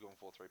 you've gone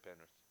 4-3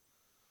 Penrith.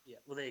 Yeah,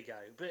 well there you go.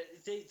 But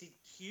the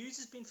Hughes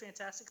has been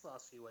fantastic the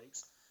last few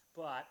weeks.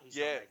 but he's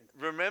not Yeah, making.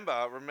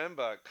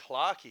 remember,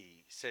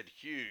 Clarkey said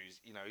Hughes.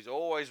 He's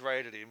always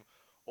rated him,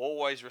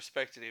 always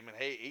respected him, and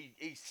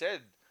he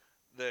said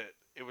that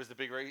it was the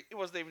big reason. It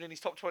wasn't even in his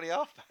top 20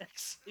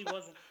 halfbacks. He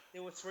wasn't.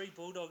 There were 3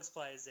 Bulldogs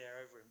players there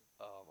over him.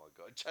 Oh my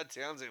God, Chad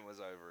Townsend was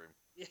over him.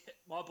 Yeah,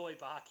 my boy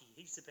Barkey,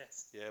 he's the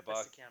best. Yeah,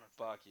 Best accountant.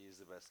 Barkey is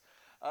the best.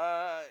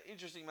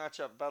 Interesting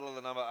matchup, battle of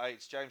the number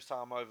 8s, James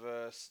Tarmo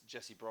versus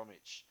Jesse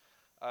Bromwich.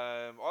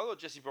 I thought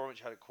Jesse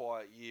Bromwich had a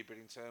quiet year, but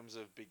in terms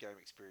of big game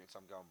experience,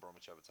 I'm going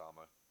Bromwich over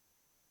Tarmo.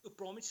 Look,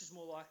 Bromwich is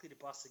more likely to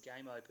bust the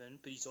game open,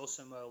 but he's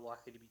also more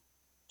likely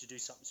to do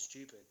something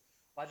stupid.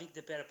 I think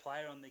the better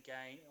player on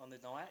the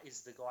night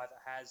is the guy that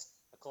has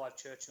a Clive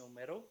Churchill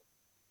medal,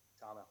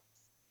 Tamo.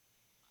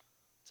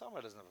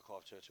 Tarmo doesn't have a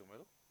Clive Churchill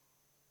medal.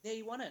 Yeah,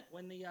 he won it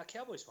when the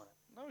Cowboys won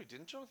it. No, he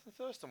didn't. Jonathan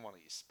Thurston won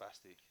it, you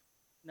spastic.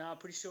 No, I'm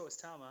pretty sure it was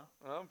Tamo.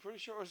 I'm pretty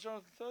sure it was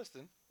Jonathan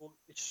Thurston. Well,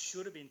 it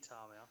should have been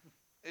Tamo.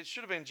 It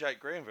should have been Jake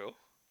Granville.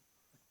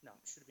 No,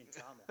 it should have been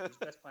Tamo. He was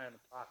the best player on the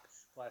park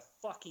by a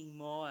fucking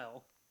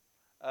mile.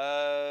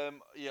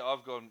 Yeah,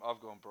 I've gone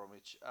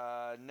Bromwich.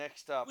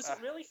 Next up, Was it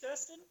really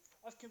Thurston?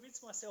 I've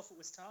convinced myself it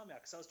was Tamo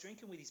because I was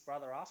drinking with his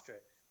brother after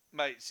it.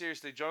 mate.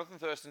 Seriously, Jonathan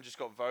Thurston just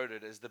got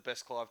voted as the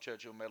best Clive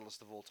Churchill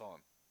medalist of all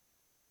time.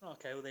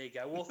 Okay, well there you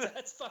go. Well,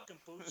 that's fucking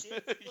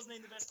bullshit. Wasn't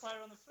he the best player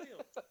on the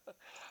field?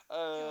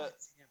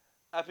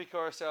 Appy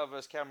Coruscant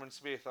versus Cameron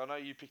Smith. I know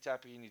you picked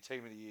Appy in your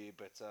team of the year,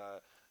 but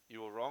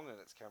you were wrong, and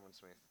it's Cameron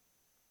Smith.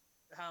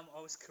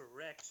 I was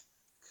correct,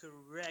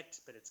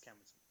 but it's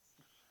Cameron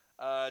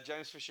Smith.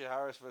 James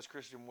Fisher-Harris versus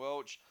Christian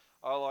Welch.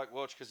 I like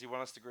Welch because he won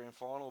us the grand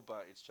final,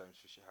 but it's James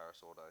Fisher-Harris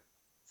all day.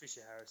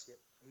 Fisher-Harris, yep.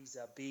 He's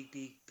a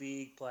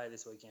big player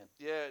this weekend.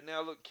 Yeah,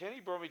 now look,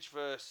 Kenny Bromwich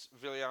versus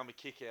Viliami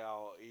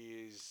Kikau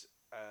is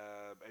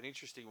an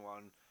interesting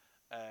one,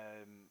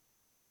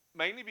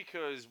 mainly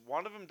because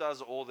one of them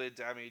does all their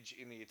damage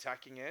in the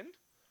attacking end,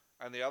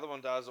 and the other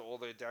one does all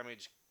their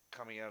damage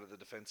coming out of the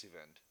defensive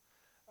end.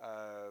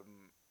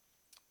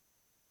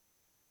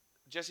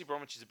 Jesse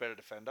Bromwich is a better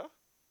defender.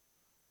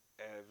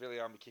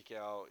 Viliami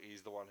Kikau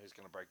is the one who's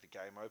going to break the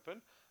game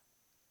open.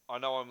 I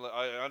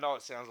know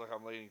it sounds like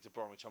I'm leaning to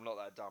Bromwich. I'm not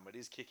that dumb. It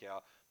is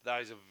Kikau, but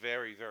that is a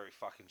very, very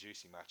fucking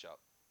juicy matchup.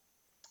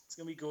 It's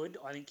going to be good.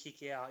 I think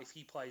Kikau, if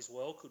he plays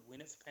well, could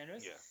win it for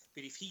Penrith. Yeah.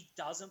 But if he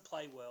doesn't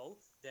play well,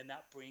 then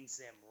that brings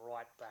them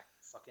right back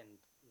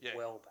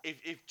well back.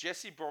 If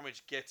Jesse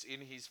Bromwich gets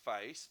in his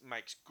face,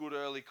 makes good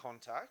early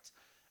contact,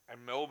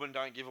 and Melbourne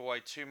don't give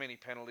away too many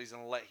penalties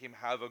and let him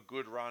have a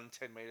good run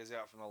 10 metres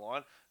out from the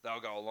line,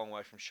 they'll go a long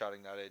way from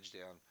shutting that edge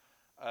down.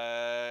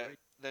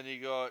 Then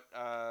you got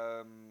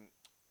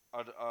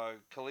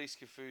Khalees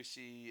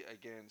Kafusi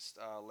against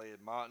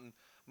Liam Martin.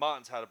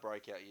 Martin's had a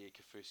breakout year.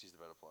 Kafusi's the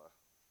better player.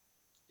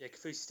 Yeah,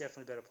 Kafusi's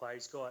definitely a better player.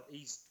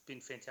 He's been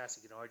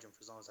fantastic in Origin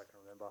for as long as I can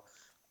remember.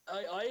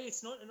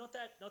 It's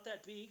not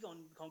that big on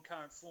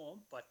current form,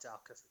 but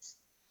Kafusi.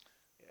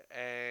 Yeah,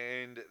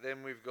 and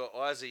then we've got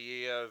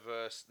Isaiah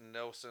versus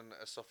Nelson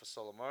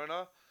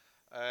Asofa-Solomona.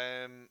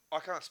 I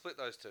can't split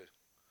those two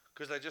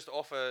because they just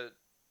offer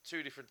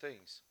two different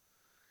things.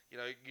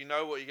 You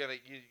know what you're gonna.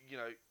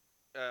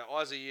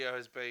 Isaiah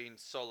has been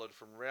solid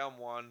from round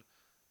 1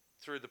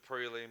 through the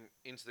prelim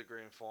into the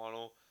grand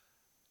final.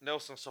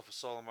 Nelson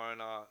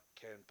Asofa-Solomona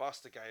can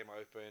bust the game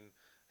open.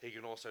 He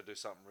can also do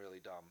something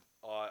really dumb.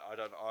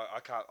 I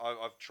can't.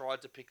 I've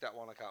tried to pick that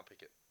one. I can't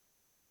pick it.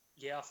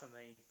 Yeah, for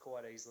me,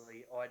 quite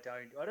easily. I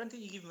don't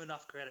think you give him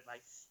enough credit,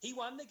 mate. He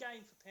won the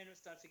game for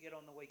Penrith. Don't forget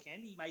on the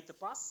weekend, he made the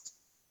bust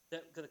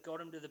that got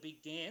him to the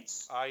big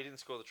dance. He didn't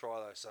score the try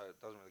though, so it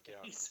doesn't really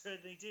count. He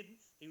certainly didn't.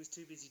 He was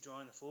too busy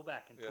drawing the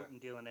fullback and putting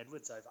Dylan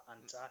Edwards over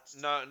untouched.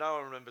 No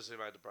one remembers who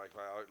made the break,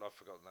 mate. I've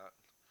forgotten that.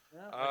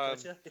 No, I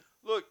gotcha.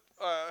 Look,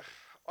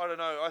 I don't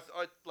know.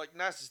 I like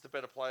Nas is the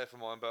better player for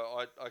mine, but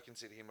I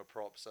consider him a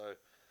prop. So,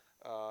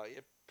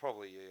 yeah,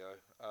 probably Yeo.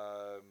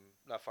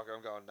 No, fuck it,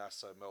 I'm going Nas.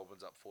 So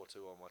Melbourne's up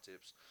 4-2 on my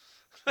tips.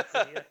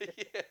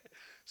 Yeah.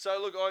 So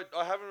look,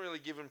 I haven't really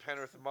given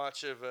Penrith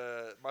much of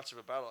a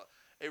battle.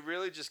 It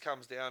really just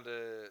comes down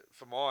to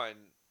for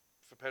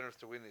Penrith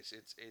to win this.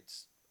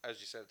 It's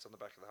as you said, it's on the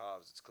back of the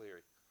halves. It's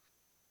Cleary.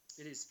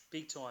 It is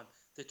big time.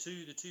 The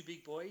two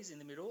big boys in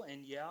the middle,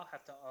 and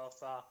have to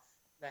offer.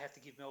 They have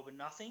to give Melbourne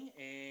nothing,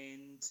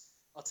 and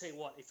I'll tell you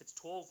what, if it's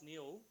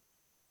 12-0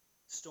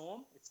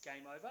 Storm, it's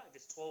game over. If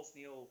it's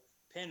 12-0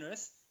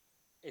 Penrith,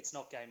 it's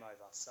not game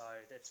over. So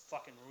that's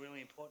fucking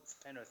really important for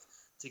Penrith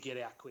to get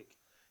out quick.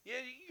 Yeah,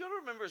 you got to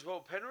remember as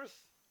well, Penrith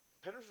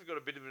have got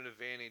a bit of an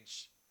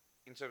advantage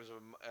in terms of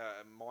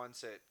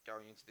mindset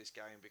going into this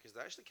game because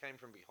they actually came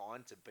from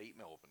behind to beat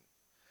Melbourne.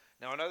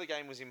 Now, I know the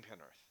game was in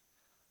Penrith,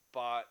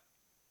 but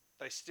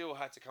they still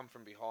had to come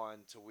from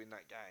behind to win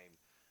that game.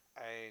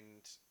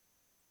 And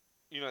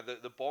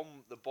the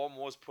bomb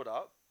was put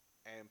up,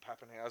 and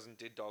Pappenhausen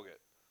did dog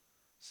it.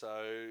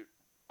 So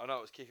I know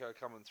it was Kiko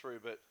coming through,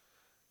 but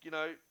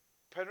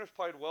Penrith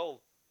played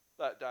well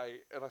that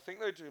day, and I think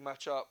they do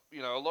match up.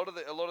 A lot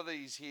of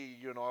these here,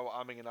 you and I were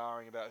umming and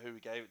ahhing about who we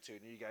gave it to,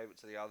 and you gave it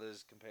to the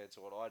others compared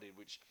to what I did,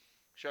 which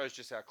Shows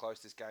just how close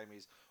this game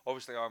is.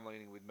 Obviously, I'm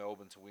leaning with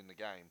Melbourne to win the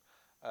game.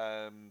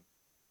 Um,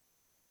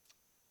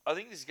 I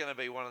think this is going to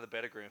be one of the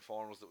better grand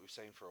finals that we've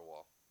seen for a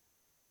while.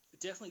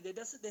 Definitely,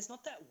 there's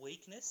not that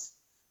weakness.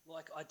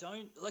 Like I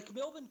don't like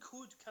Melbourne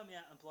could come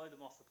out and blow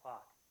them off the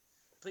park,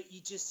 but you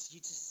just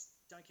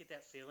don't get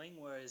that feeling.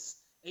 Whereas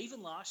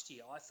even last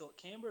year, I thought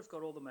Canberra have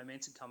got all the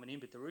momentum coming in,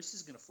 but the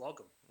Roosters are going to flog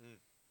them. Mm.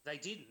 They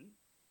didn't,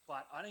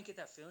 but I don't get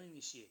that feeling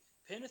this year.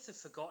 Penrith have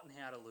forgotten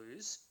how to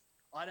lose.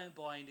 I don't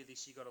buy into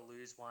this. You got to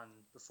lose one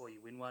before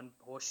you win one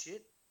horse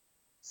shit.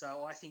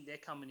 So I think they're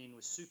coming in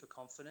with super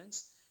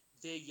confidence.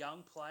 They're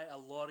a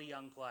lot of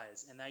young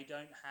players, and they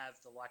don't have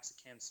the likes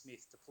of Cam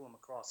Smith to pull them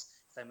across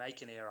if they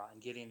make an error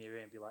and get in there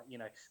and be like,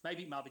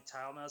 maybe Marvin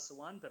Taylor's the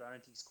one, but I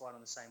don't think he's quite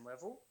on the same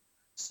level.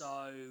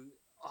 So,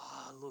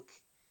 look,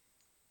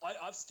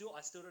 I still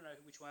don't know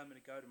which way I'm going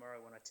to go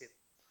tomorrow when I tip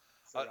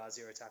for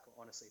zero tackle.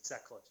 Honestly, it's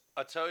that close.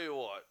 I tell you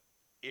what,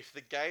 if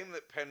the game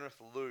that Penrith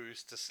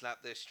lose to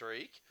snap their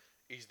streak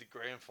is the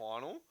grand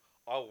final,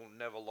 I will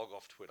never log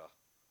off Twitter.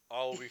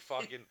 I will be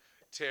fucking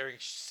tearing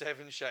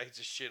 7 shades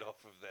of shit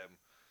off of them,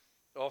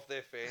 off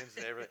their fans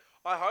and everything.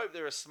 I hope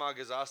they're as smug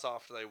as us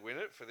after they win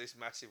it for this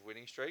massive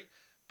winning streak.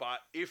 But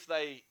if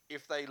the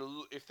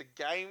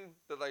game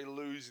that they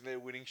lose in their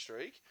winning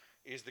streak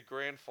is the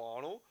grand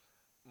final,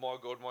 my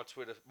God, my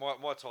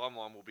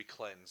timeline will be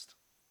cleansed.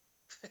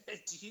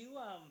 Do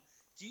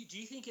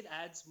you think it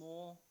adds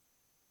more?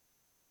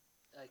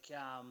 Like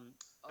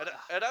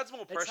It adds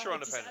more pressure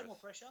onto Penrith. Add more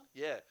pressure?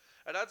 Yeah,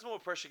 it adds more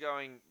pressure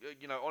going,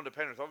 onto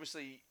Penrith.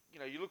 Obviously,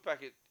 you look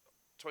back at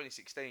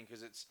 2016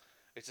 because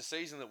it's a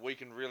season that we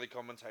can really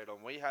commentate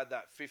on. We had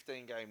that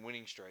 15-game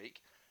winning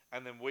streak,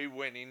 and then we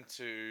went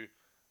into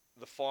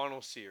the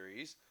final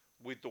series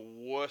with the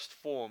worst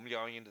form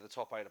going into the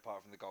top 8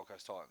 apart from the Gold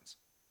Coast Titans.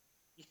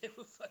 Yeah,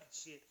 we're fucking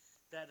shit.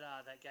 That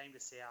game to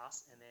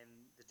South, and then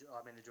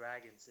the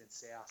Dragons in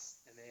South,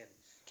 and then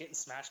getting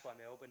smashed by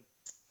Melbourne.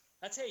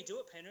 That's how you do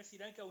it, Penrith. You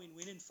don't go in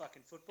winning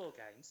fucking football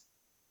games.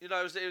 It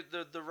was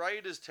the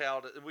Raiders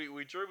towered.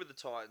 We drew with the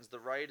Titans. The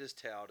Raiders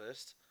towered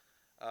us.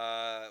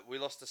 We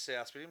lost to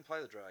South. We didn't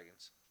play the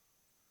Dragons.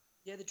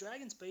 Yeah, the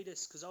Dragons beat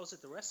us because I was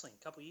at the wrestling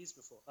a couple weeks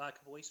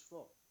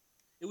before.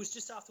 It was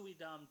just after we'd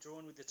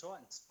drawn with the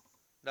Titans.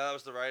 No, that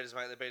was the Raiders,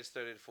 mate. They beat us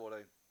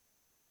 30-14.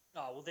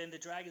 Oh, well, then the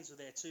Dragons were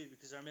there too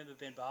because I remember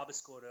Ben Barber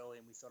scored early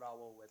and we thought, oh,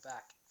 well, we're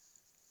back.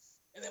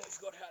 And then we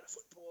forgot how to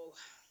football.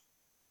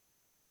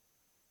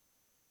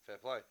 Fair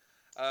play.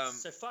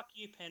 So fuck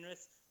you,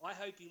 Penrith. I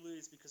hope you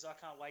lose because I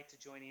can't wait to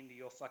join into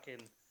your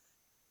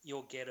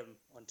get 'em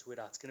on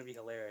Twitter. It's going to be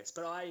hilarious.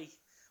 But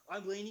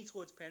I'm leaning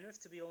towards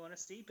Penrith, to be all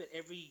honesty. But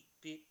every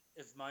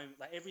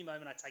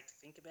moment I take to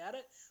think about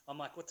it, I'm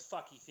like, what the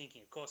fuck are you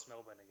thinking? Of course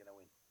Melbourne are going to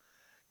win.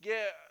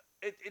 Yeah,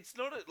 it's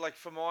not like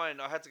for mine.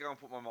 I had to go and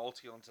put my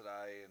multi on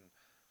today, and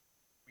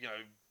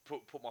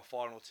put my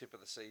final tip of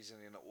the season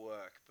in at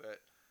work. But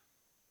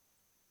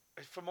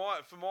for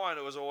mine,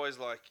 it was always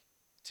like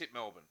tip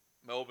Melbourne.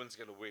 Melbourne's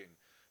going to win.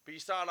 But you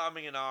start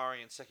umming and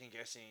ahhing and second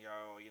guessing. You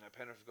go,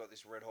 Penrith have got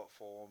this red hot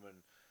form,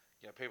 and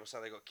people say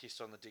they got kissed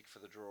on the dick for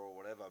the draw or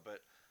whatever.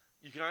 But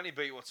you can only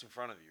beat what's in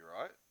front of you,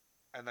 right?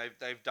 And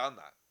they've done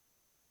that.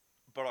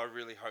 But I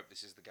really hope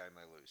this is the game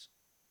they lose.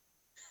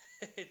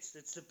 It's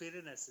the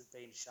bitterness of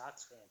being a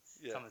Sharks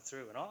fan coming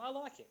through, and I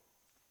like it.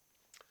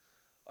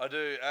 I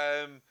do.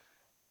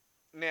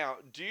 Now,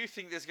 do you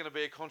think there's going to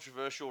be a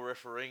controversial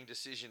refereeing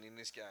decision in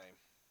this game?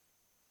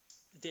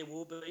 There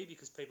will be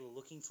because people are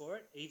looking for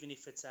it. Even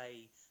if it's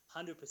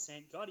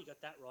 100%, God, he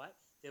got that right.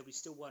 There'll be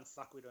still one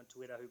fuckwit on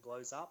Twitter who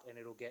blows up, and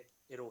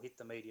it'll hit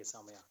the media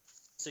somehow.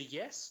 So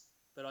yes,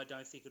 but I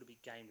don't think it'll be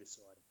game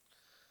deciding.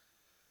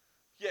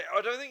 Yeah,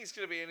 I don't think it's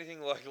going to be anything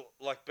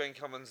like Ben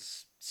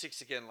Cummins' 6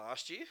 again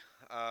last year.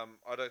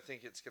 I don't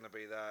think it's going to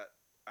be that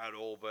at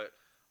all. But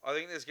I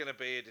think there's going to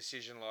be a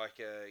decision like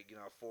a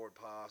forward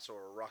pass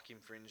or a ruck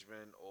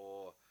infringement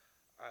or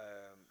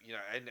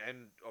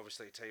and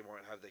obviously a team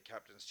won't have their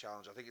captain's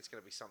challenge. I think it's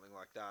going to be something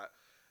like that.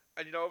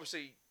 And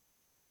obviously,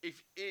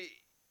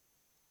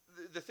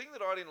 the thing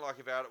that I didn't like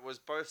about it was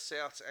both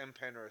Souths and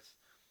Penrith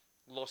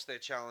lost their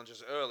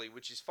challenges early,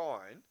 which is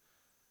fine.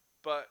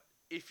 But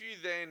if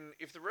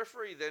the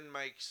referee then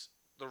makes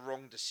the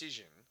wrong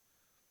decision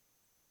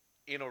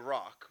in a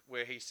ruck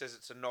where he says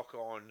it's a knock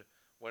on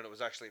when it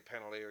was actually a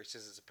penalty, or he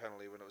says it's a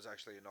penalty when it was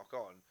actually a knock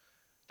on,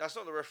 that's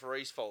not the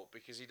referee's fault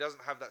because he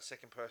doesn't have that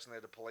second person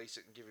there to police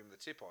it and give him the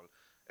tip on.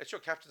 It's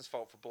your captain's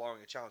fault for blowing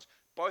a challenge.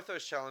 Both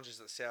those challenges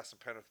that South and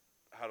Penrith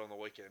had on the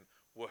weekend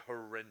were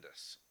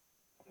horrendous.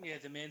 Yeah,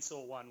 the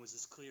Mansour one was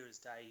as clear as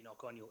day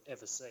knock on you'll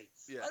ever see.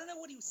 Yeah. I don't know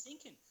what he was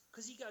thinking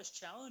because he goes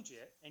challenge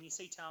it and you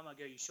see Tama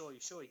go, you sure?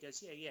 He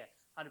goes, yeah,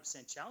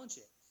 100% challenge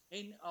it.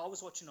 And I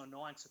was watching on 9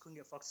 because I couldn't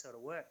get Foxtel to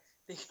work.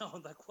 They're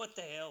going like, what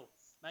the hell?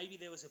 Maybe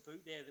there was a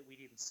boot there that we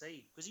didn't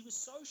see because he was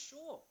so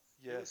sure.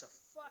 Yeah. It was a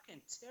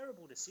fucking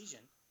terrible decision.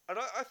 And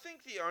I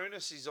think the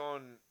onus is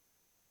on,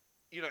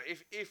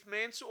 if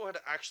Mansour had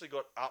actually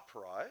got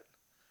upright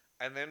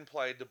and then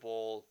played the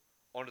ball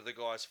onto the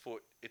guy's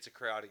foot, it's a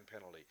crowding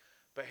penalty.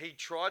 But he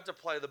tried to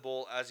play the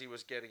ball as he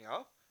was getting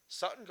up,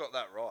 Sutton got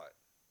that right.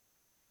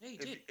 Yeah, he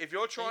did. If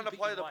you're trying to But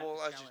play you're the right, ball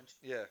the as challenge.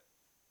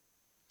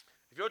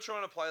 if you're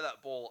trying to play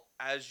that ball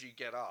as you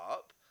get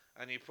up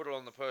and you put it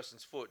on the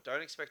person's foot,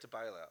 don't expect a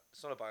bailout.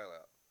 It's not a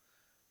bailout.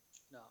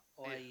 No,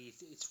 Yeah.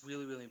 it's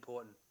really, really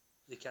important,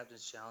 the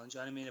captain's challenge.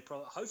 I mean,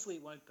 hopefully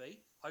it won't be.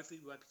 Hopefully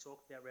we won't be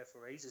talking about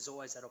referees. There's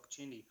always that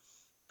opportunity.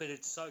 But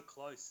it's so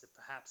close that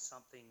perhaps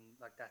something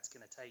like that's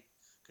going to take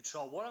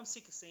control. What I'm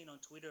sick of seeing on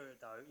Twitter,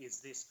 though,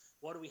 is this: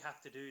 what do we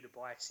have to do to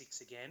buy a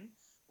 6 again?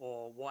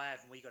 Or why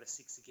haven't we got a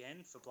 6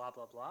 again for blah,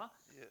 blah, blah?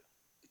 Yeah.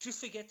 Just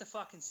forget the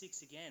fucking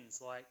 6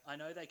 agains. Like, I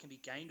know they can be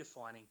game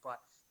defining, but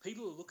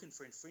people are looking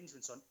for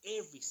infringements on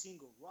every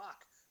single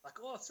ruck. Like,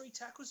 3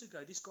 tackles ago,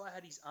 this guy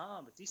had his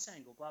arm at this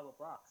angle, blah, blah,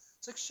 blah.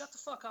 It's like, shut the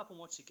fuck up and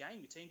watch the game.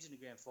 Your team's in the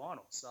grand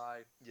final. So,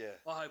 Yeah.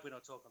 I hope we're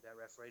not talking about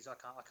referees. I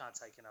can't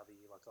take another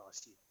year like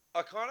last year.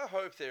 I kind of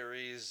hope there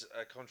is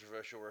a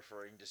controversial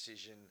refereeing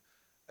decision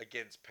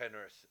against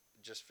Penrith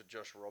just for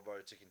Josh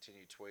Robbo to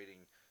continue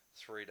tweeting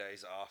 3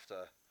 days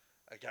after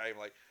a game.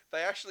 Like,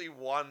 they actually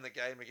won the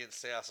game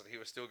against South and he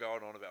was still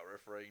going on about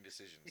refereeing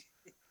decisions.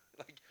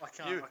 Like, I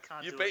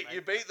can't you do beat it, mate.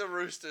 you beat the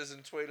Roosters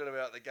and tweeted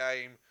about the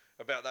game,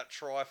 about that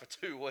try for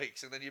 2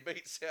 weeks, and then you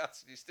beat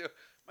South and you still,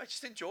 mate,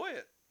 just enjoy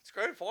it. It's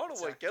grand final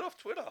week. Get off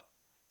Twitter.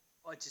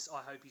 I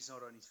hope he's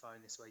not on his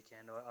phone this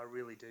weekend. I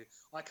really do.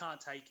 I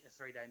can't take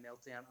a 3-day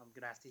meltdown. I'm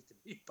gonna have to hit the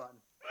mute button.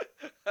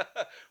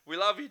 We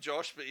love you,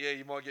 Josh, but yeah,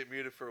 you might get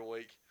muted for a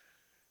week.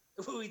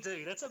 We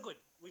do. That's all good.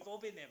 We've all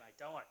been there, mate.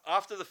 Don't worry.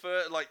 After the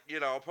first,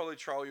 I'll probably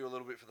troll you a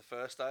little bit for the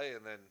first day,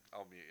 and then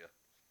I'll mute you.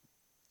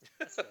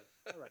 That's good.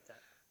 I like that.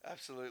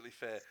 Absolutely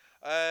fair.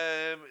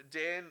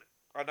 Dan,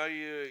 I know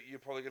you're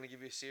probably going to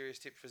give you a serious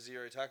tip for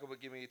zero tackle, but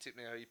give me a tip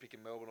now. Are you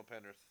picking Melbourne or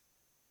Penrith?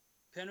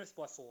 Penrith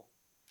by 4.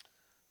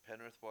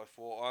 Penrith by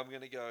 4. I'm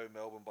going to go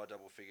Melbourne by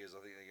double figures.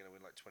 I think they're going to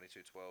win like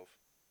 22-12.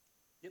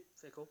 Yep,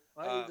 fair call.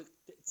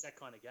 It's that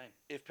kind of game.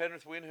 If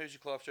Penrith win, who's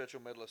your Clive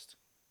Churchill medalist?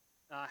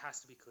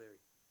 Has to be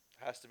Cleary.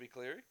 Has to be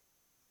Cleary.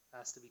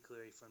 Has to be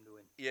Cleary for him to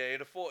win. Yeah,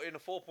 in a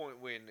 4-point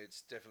win,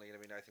 it's definitely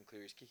going to be Nathan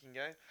Cleary's kicking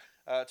game.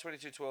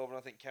 22-12, and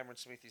I think Cameron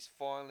Smith is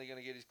finally going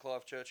to get his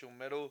Clive Churchill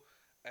medal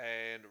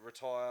and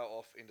retire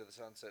off into the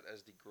sunset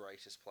as the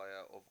greatest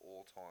player of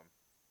all time.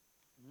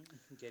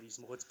 Get his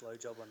Maud's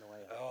blowjob on the way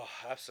out. Oh,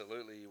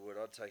 absolutely, you would.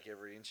 I'd take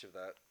every inch of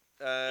that.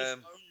 If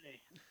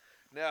only.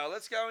 Now,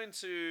 let's go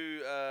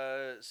into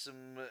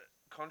some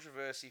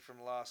controversy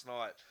from last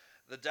night.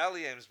 The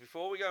Dally M's,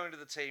 before we go into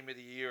the team of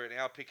the year and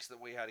our picks that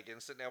we had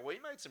against it, now we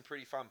made some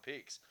pretty fun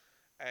picks,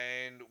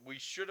 and we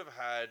should have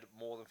had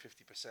more than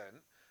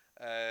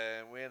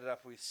 50%. We ended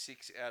up with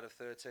 6 out of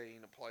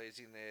 13 players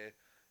in there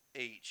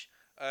each.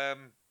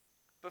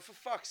 But for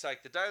fuck's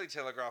sake, the Daily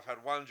Telegraph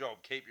had one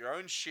job: keep your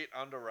own shit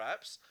under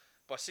wraps.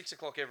 By 6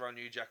 o'clock, everyone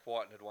knew Jack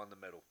Whiten had won the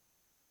medal.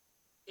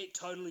 It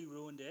totally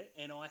ruined it,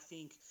 and I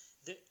think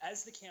that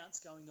as the count's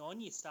going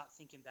on, you start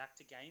thinking back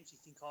to games. You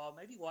think,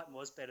 maybe Whiten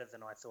was better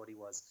than I thought he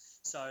was.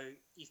 So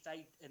if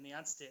they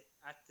announced it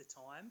at the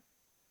time,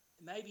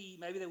 maybe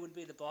there wouldn't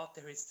be the block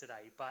there is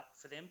today. But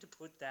for them to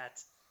put that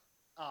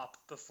up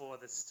before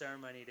the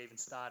ceremony had even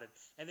started,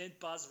 and then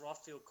Buzz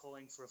Rothfield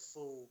calling for a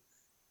full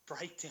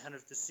breakdown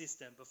of the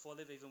system before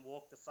they've even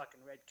walked the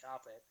fucking red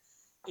carpet,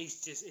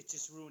 it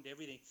just ruined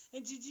everything.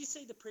 And did you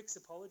see the prick's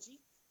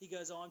apology? He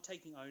goes, I'm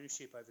taking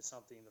ownership over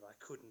something that I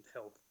couldn't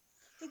help.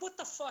 Like, what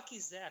the fuck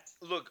is that?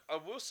 Look, I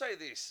will say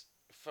this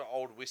for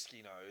old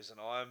Whiskey Nose, and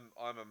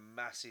I'm a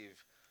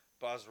massive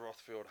Buzz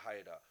Rothfield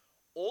hater.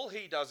 All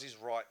he does is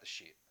write the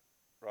shit,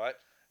 right?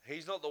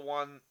 He's not the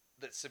one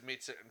that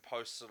submits it and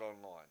posts it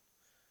online.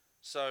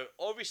 So,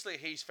 obviously,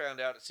 he's found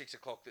out at 6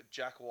 o'clock that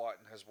Jack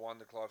Whiten has won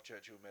the Clive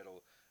Churchill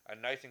medal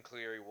and Nathan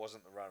Cleary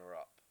wasn't the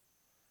runner-up.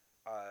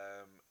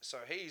 So,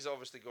 he's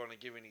obviously gone and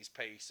given his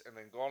piece and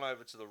then gone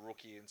over to the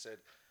rookie and said,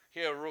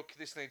 here, Rook,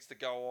 this needs to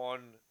go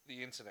on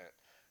the internet.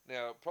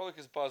 Now, probably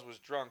because Buzz was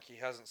drunk, he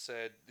hasn't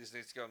said this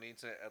needs to go on the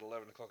internet at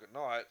 11 o'clock at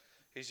night.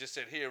 He's just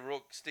said, here,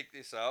 Rook, stick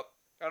this up.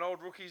 And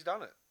old Rookie's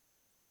done it.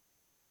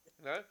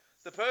 You know?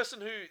 The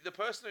person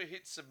who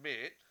hit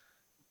submit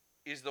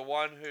is the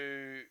one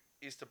who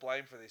is to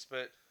blame for this.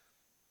 But,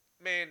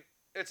 man,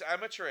 it's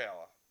amateur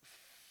hour.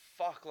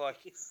 Fuck, like,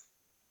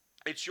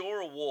 it's your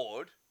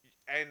award.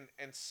 And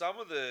some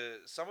of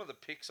the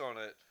picks on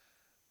it,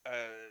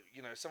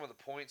 some of the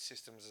point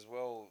systems as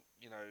well,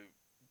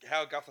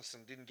 how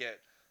Gutherson didn't get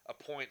a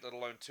point, let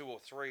alone 2 or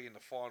 3 in the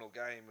final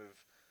game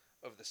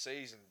of the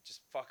season,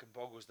 just fucking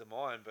boggles the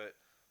mind. But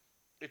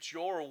it's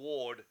your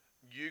award.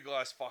 You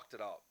guys fucked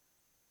it up.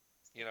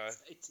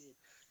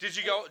 Did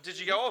you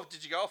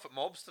go off at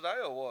Mobs today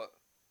or what?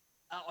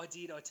 I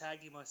did. I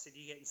tagged him. I said,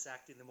 "You're getting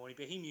sacked in the morning,"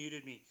 but he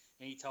muted me,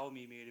 and he told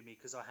me he muted me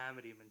because I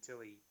hammered him until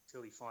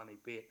he finally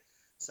bit.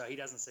 So he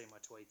doesn't see my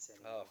tweets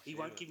anymore. He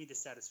won't give me the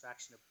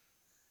satisfaction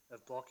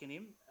of blocking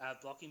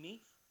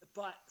me.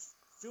 But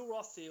Phil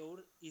Rothfield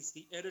is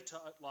the editor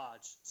at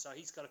large, so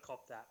he's got to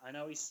cop that. I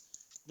know he's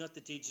not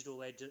the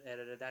digital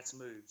editor. That's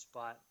moved,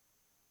 but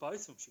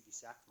both of them should be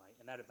sacked, mate,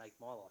 and that'd make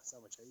my life so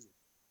much easier.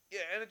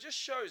 Yeah, and it just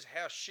shows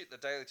how shit the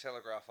Daily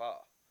Telegraph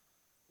are.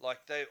 Like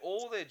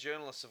all their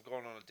journalists have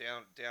gone on a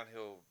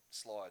downhill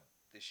slide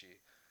this year.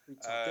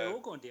 Big time. They're all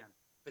gone down,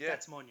 but Yeah.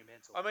 that's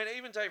monumental. I mean,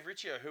 even Dave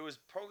Riccio, who has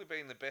probably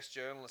been the best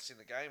journalist in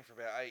the game for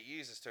about 8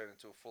 years, has turned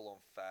into a full-on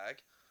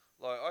fag.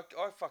 Like,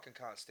 I fucking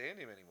can't stand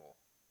him anymore.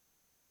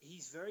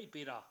 He's very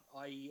bitter.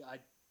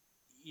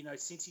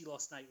 Since he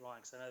lost Nate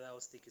Ryan, because I know that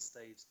was thick as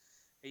thieves,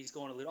 he's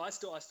gone a little. I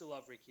still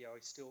love Riccio.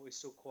 He's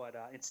still quite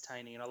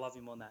entertaining, and I love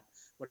him on that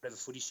whatever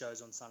footy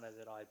shows on Sunday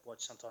that I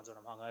watch sometimes when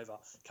I'm hungover.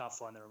 Can't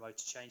find the remote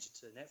to change it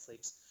to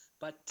Netflix,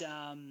 but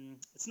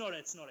it's not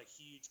a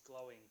huge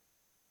glowing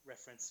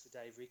reference for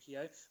Dave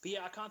Riccio. But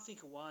yeah, I can't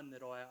think of one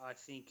that I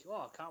think,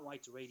 I can't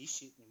wait to read his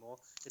shit anymore.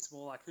 It's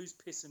more like, who's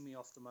pissing me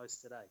off the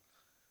most today?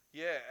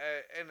 Yeah,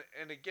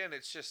 and again,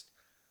 it's just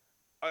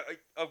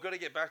I've got to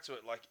get back to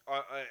it. Like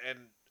I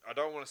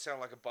don't want to sound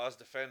like a Buzz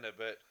defender,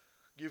 but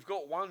you've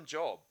got one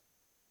job.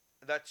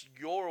 That's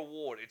your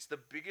award. It's the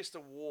biggest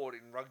award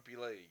in rugby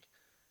league,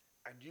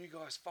 and you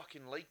guys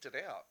fucking leaked it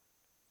out.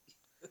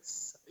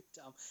 It's so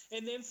dumb.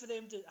 And then for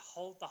them to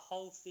hold the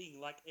whole thing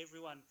like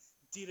everyone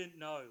didn't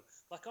know.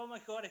 Like, oh my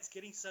God, it's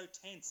getting so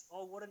tense.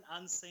 Oh, what an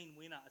unseen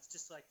winner. It's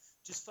just like,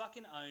 just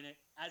fucking own it.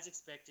 As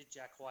expected,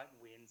 Jack White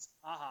wins.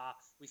 Aha,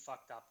 we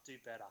fucked up. Do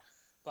better.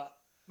 But,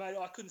 mate,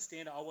 I couldn't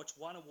stand it. I watched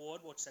one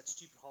award, watched that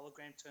stupid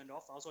hologram turned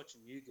off. I was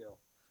watching You Girl.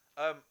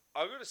 I've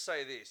got to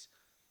say this.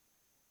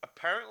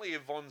 Apparently,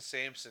 Yvonne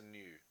Sampson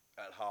knew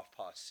at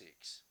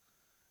 6:30.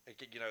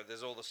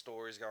 There's all the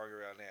stories going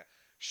around now.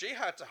 She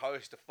had to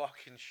host a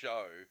fucking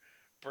show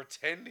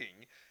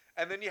pretending,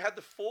 and then you had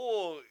the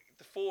four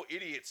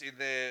idiots in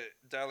their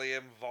Dally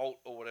M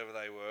vault or whatever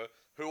they were,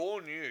 who all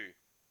knew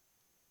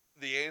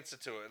the answer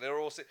to it. And they were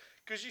all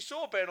because you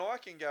saw Ben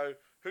Eichen go,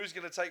 "Who's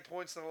going to take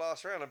points in the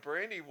last round?" And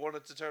Brandy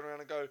wanted to turn around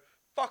and go,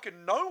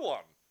 "Fucking no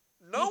one.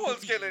 No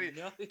one's getting any."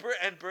 No.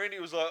 And Brandy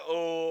was like,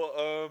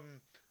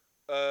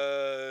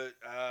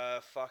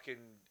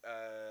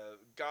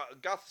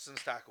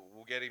 Gutherson's tackle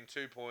will get him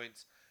 2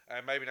 points,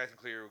 and maybe Nathan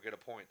Cleary will get a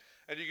point.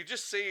 And you could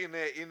just see in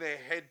their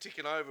head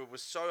ticking over, it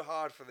was so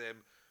hard for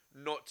them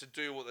not to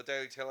do what the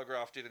Daily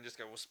Telegraph did and just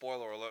go, well,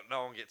 spoiler alert,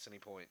 no one gets any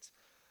points.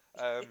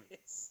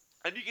 Yes.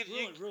 And you could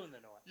ruin the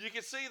night. You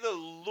could see the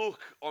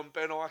look on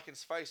Ben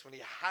Eichen's face when he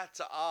had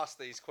to ask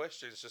these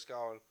questions, just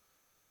going,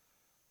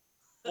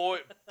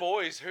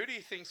 boys, who do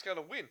you think's going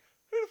to win?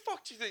 Who the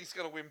fuck do you think's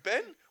going to win,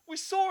 Ben? We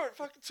saw it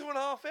fucking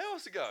 2.5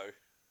 hours ago.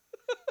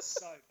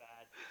 So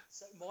bad.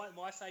 So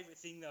my favourite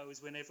thing, though, is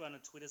when everyone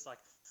on Twitter's like,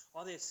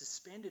 oh, they've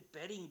suspended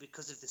betting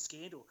because of the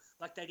scandal.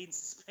 Like they didn't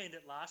suspend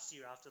it last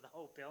year after the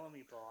whole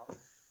Bellamy blow-up.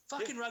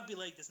 Fucking rugby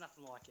league, there's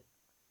nothing like it.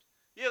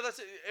 Yeah, that's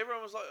it.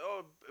 Everyone was like,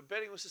 oh,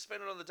 betting was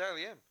suspended on the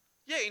Daily M.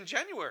 Yeah, in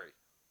January.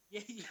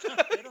 Yeah, you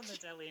can't bet on the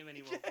Daily M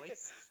anymore,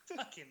 boys.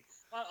 Fucking,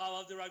 I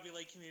love the rugby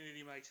league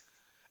community, mate.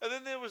 And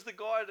then there was the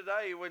guy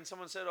today when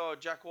someone said, oh,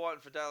 Jack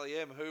White for Daily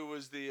M, who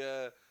was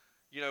the,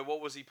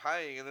 what was he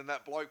paying? And then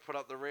that bloke put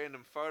up the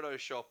random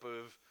Photoshop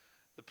of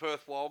the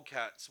Perth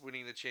Wildcats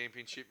winning the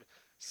championship,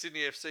 Sydney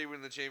FC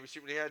winning the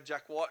championship, and he had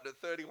Jack White at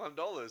 $31.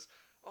 I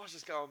was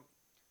just going,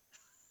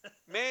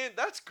 man,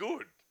 that's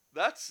good.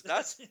 That's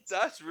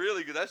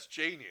really good. That's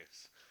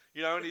genius.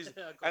 And he's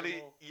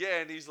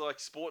like,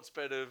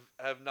 Sportsbet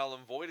have null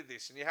and voided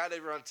this, and you had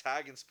everyone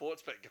tagging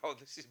Sportsbet going,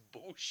 this is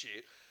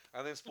bullshit.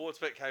 And then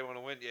Sportsbet came on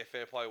and went, yeah,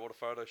 fair play. What a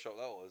Photoshop that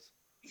was.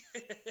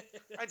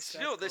 And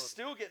still, they're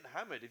still getting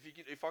hammered.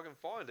 If I can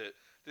find it,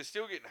 they're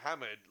still getting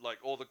hammered.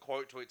 Like all the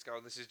quote tweets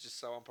going, "This is just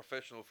so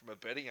unprofessional from a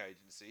betting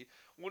agency."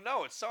 Well,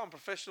 no, it's so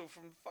unprofessional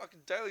from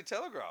fucking Daily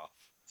Telegraph.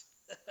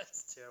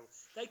 That's terrible.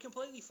 They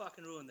completely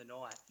fucking ruined the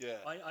night. Yeah.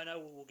 I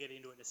know we'll get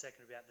into it in a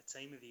second about the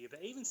team of the year,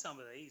 but even some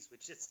of these were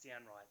just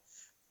downright.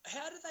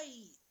 How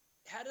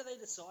do they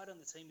decide on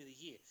the team of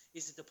the year?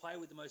 Is it the player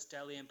with the most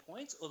Daily M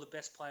points or the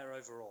best player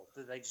overall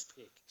that they just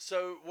pick?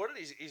 So what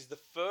it is the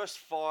first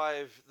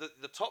five,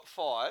 the top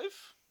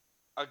five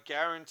are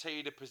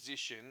guaranteed a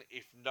position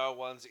if no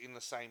one's in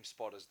the same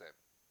spot as them.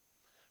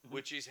 Mm-hmm.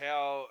 Which is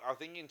how, I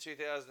think in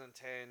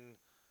 2010,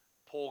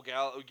 Paul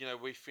Gallen,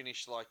 we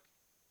finished like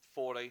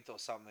 14th or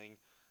something,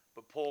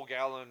 but Paul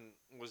Gallen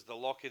was the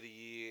lock of the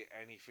year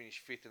and he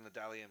finished 5th in the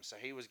Daily M, so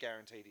he was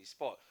guaranteed his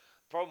spot.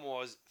 Problem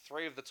was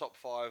 3 of the top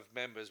 5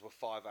 members were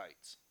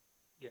 5'8".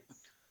 Yeah.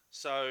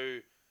 So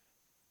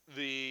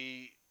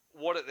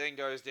what it then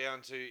goes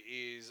down to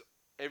is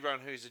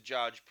everyone who's a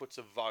judge puts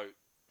a vote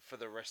for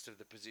the rest of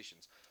the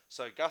positions.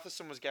 So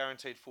Gutherson was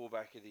guaranteed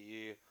fullback of the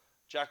year.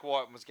 Jack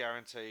White was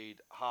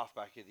guaranteed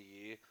halfback of the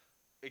year.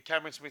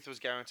 Cameron Smith was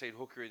guaranteed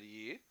hooker of the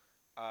year.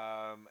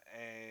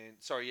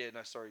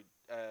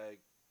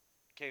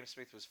 Cam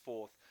Smith was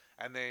 4th.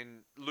 And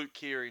then Luke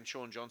Keary and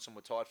Sean Johnson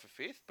were tied for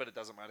 5th, but it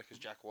doesn't matter because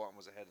Jack White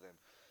was ahead of them.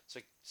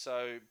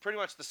 So pretty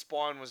much the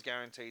spine was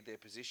guaranteed their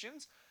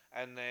positions,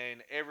 and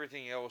then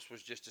everything else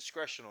was just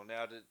discretional.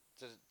 Now, to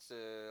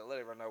let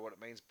everyone know what it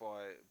means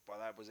by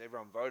that was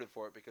everyone voted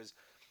for it because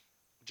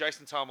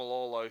Jason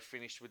Tamalolo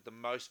finished with the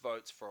most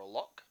votes for a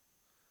lock.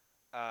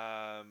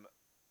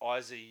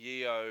 Isa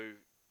Yeo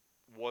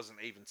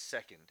wasn't even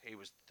second. He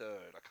was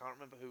third. I can't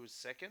remember who was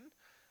second.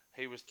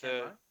 He was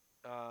third.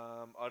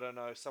 I don't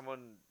know.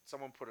 Someone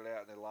put it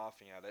out and they're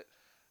laughing at it.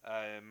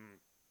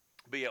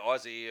 But yeah,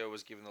 Isaiah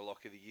was given the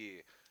lock of the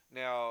year.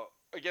 Now,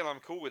 again, I'm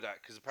cool with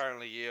that because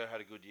apparently Yeo had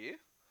a good year.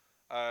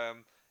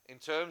 Um, in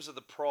terms of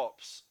the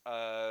props,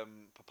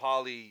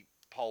 Papali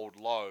polled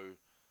low,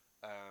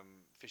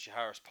 Fisher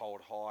Harris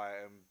polled high,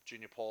 and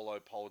Junior Paulo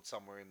polled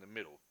somewhere in the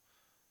middle.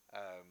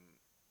 Um,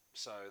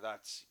 so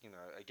that's,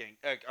 again,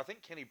 I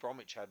think Kenny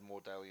Bromwich had more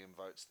Dalian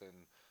votes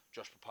than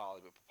Josh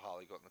Papali, but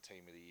Papali got in the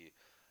team of the year.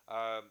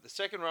 The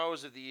second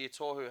rowers of the year,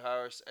 Tohu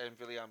Harris and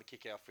Viliama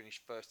Kikau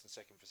finished first and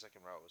second for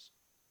second rowers.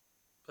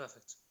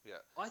 Perfect.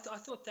 Yeah. I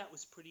thought that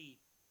was pretty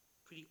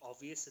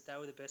obvious that they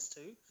were the best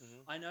two.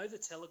 Mm-hmm. I know the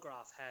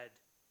Telegraph had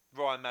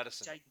Ryan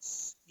Madison.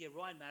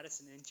 Ryan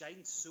Madison, and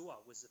Jaden Sewer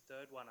was the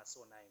third one I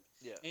saw named.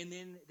 Yeah. And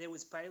then there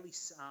was Bailey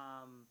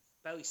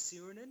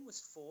Sirenen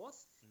was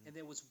fourth, and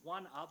there was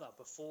one other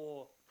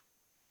before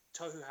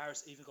Tohu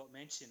Harris even got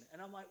mentioned.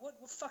 And I'm like, what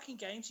fucking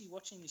games are you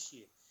watching this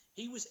year?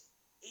 He was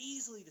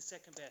easily the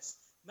second best,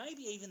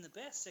 maybe even the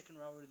best second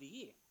rower of the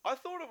year. I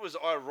thought it was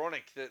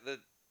ironic that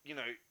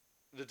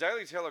the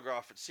Daily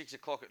Telegraph at 6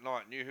 o'clock at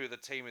night knew who the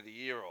team of the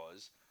year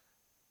was,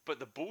 but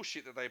the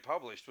bullshit that they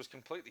published was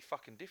completely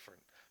fucking different.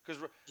 Because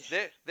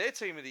their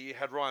team of the year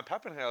had Ryan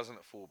Pappenhausen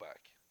at fullback.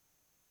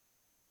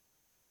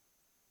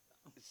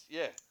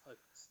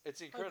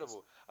 It's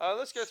incredible.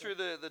 Let's go through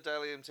the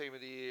Daily M team of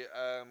the year.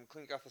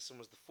 Clint Gutherson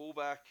was the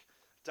fullback.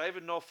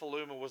 David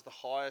Nofaluma was the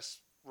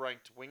highest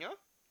ranked winger.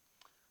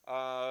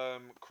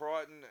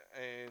 Crichton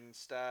and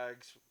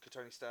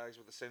Katoni Staggs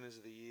were the centres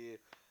of the year.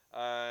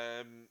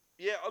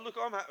 Look,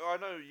 I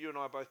know you and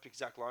I both picked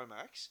Zach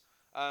Lomax.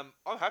 I'm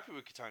happy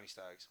with Katoni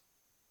Staggs.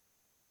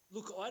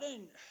 Look, I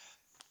don't.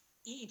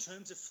 In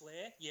terms of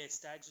flair,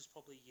 Staggs was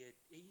probably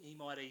he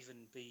might even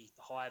be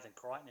higher than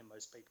Crichton in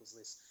most people's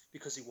list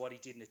because of what he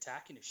did in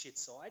attack in a shit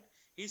side.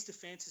 His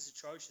defence is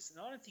atrocious,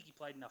 and I don't think he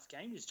played enough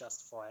games to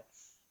justify it.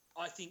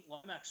 I think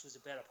Lomax was a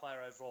better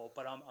player overall,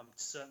 but I'm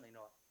certainly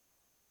not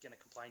going to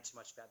complain too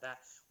much about that.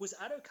 Was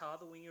Addo-Carr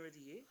the winger of the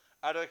year?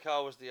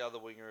 Addo-Carr was the other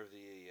winger of the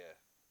year, yeah.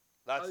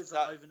 Over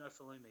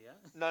Nofaluma, yeah?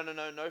 No.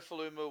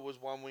 Nofaluma was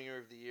one winger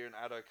of the year, and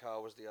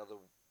Addo-Carr was the other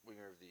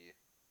winger of the year.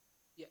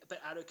 Yeah, but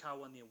Addo-Carr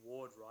won the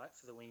award, right,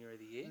 for the winger of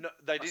the year? No,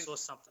 they didn't. I saw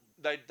something.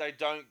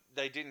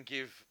 They didn't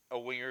give a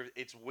winger.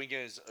 It's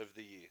wingers of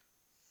the year.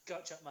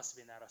 Gotcha. Must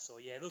have been that I saw.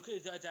 Yeah, look,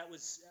 that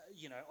was,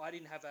 I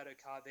didn't have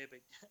Addo-Carr there,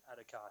 but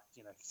Addo-Carr,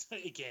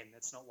 again,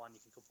 that's not one you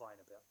can complain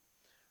about.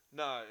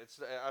 No, it's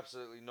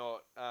absolutely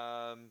not.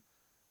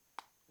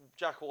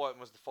 Jack White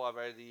was the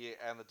 5'8" of the year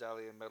and the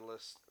Dalian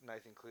medalist.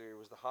 Nathan Cleary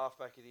was the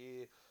halfback of the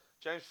year.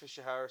 James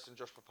Fisher-Harris and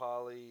Josh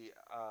Papali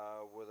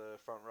were the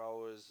front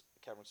rowers.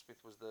 Cameron Smith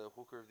was the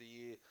hooker of the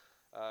year.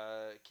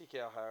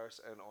 Kikau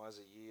Harris and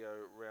Isaac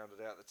Yeo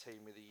rounded out the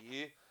team of the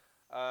year.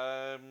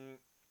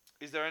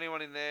 Is there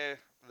anyone in there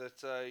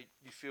that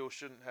you feel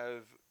shouldn't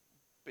have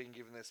been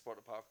given their spot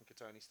apart from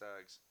Katoni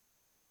Staggs?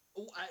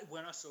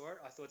 When I saw it,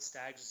 I thought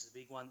Staggs was the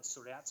big one that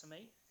stood out to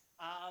me.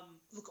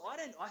 Look, I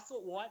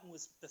thought Whiten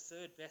was the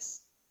third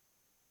best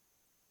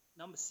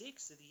number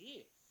 6 of the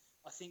year.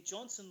 I think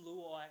Johnson,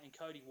 Luai, and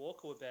Cody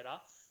Walker were better.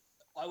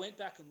 I went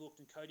back and looked,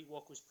 and Cody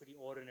Walker was pretty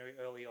ordinary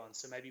early on,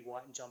 so maybe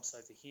Whiten jumps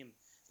over him.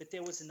 But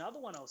there was another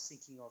one I was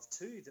thinking of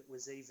too that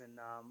was even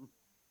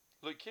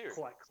Luke Keary.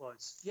 Quite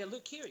close. Yeah,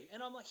 Luke Keary.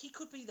 And I'm like, he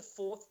could be the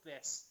 4th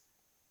best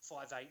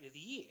 5'8" of the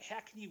year. how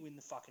can you win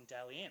the fucking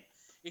Dally M?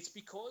 It's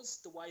because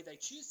the way they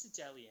choose the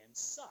Dally M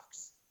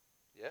sucks.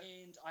 Yeah.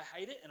 And I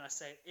hate it, and I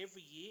say it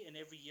every year, and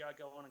every year I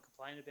go on and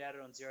complain about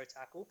it on Zero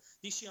Tackle.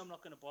 This year I'm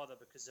not going to bother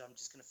because I'm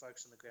just going to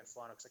focus on the grand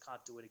final because I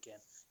can't do it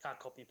again. Can't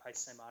copy and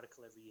paste the same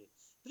article every year.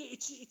 But it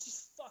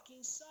just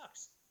fucking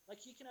sucks.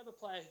 Like, you can have a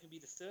player who can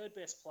be the 3rd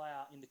best player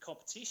in the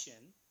competition,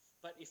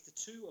 but if the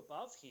 2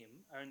 above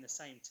him are in the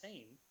same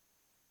team,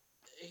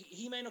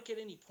 he may not get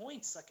any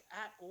points, like,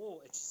 at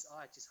all. I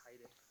just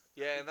hate it.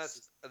 Yeah, and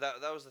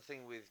that was the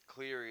thing with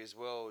Cleary as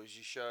well. Is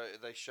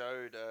they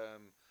showed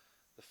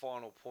the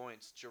final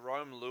points.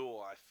 Jerome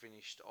Luai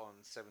finished on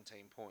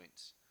 17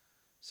 points,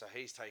 so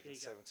he's taken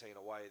 17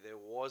 away. There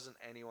wasn't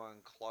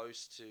anyone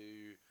close to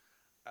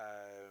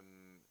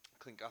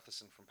Clint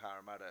Gutherson from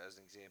Parramatta, as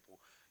an example.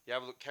 You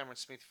have a look. Cameron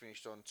Smith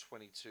finished on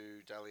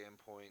 22 Dally M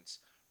points.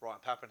 Ryan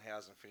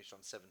Pappenhausen finished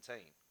on 17.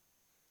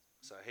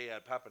 So he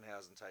had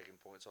Pappenhausen taking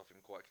points off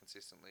him quite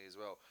consistently as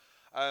well.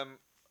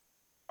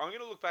 I'm going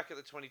to look back at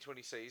the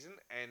 2020 season,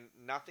 and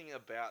nothing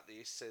about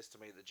this says to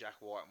me that Jack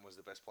Whiten was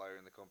the best player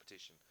in the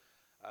competition.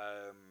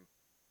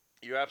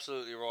 You're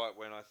absolutely right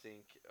when I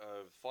think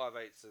of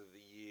 5/8 of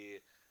the year.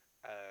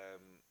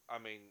 I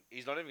mean,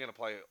 he's not even going to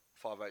play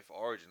 5/8 for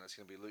Origin. That's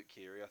going to be Luke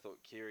Keary. I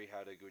thought Keary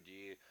had a good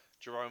year.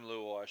 Jerome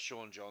Luai,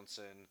 Sean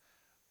Johnson,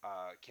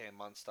 Cam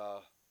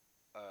Munster,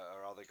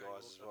 are other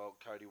guys as well.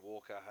 Cody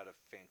Walker had a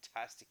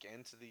fantastic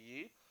end to the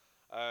year.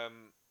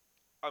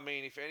 I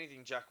mean, if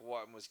anything, Jack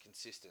Whiten was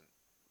consistent,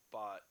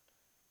 but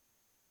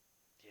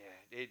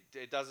yeah,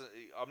 it doesn't.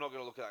 I'm not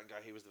going to look at that and go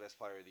he was the best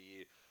player of the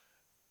year.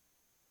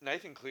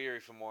 Nathan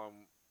Cleary, for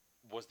mine,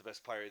 was the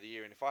best player of the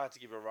year. And if I had to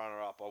give a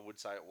runner-up, I would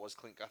say it was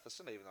Clint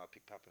Gutherson, even though I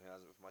picked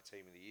Pappenhausen for my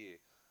team of the year.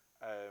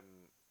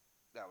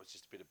 That was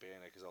just a bit of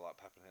banter because I like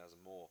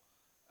Pappenhausen more.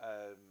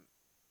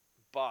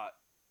 But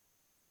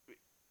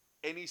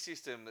any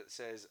system that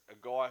says a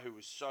guy who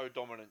was so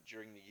dominant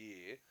during the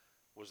year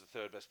was the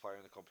third best player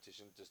in the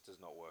competition just does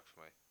not work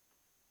for me.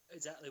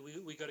 Exactly.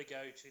 We got to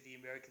go to the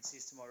American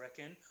system, I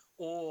reckon.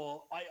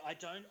 Or I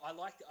don't. I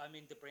like. I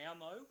mean, the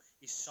Brownlow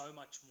is so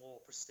much more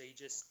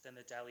prestigious than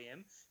the Dally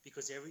M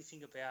because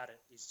everything about it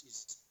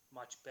is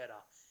much better.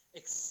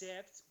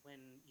 Except when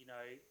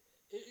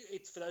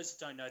it's for those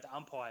that don't know, the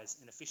umpires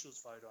and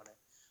officials vote on it.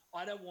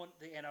 I don't want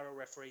the NRL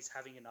referees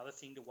having another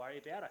thing to worry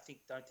about.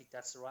 Don't think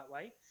that's the right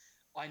way.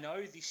 I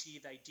know this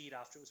year they did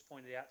after it was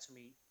pointed out to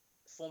me.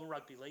 Former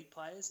rugby league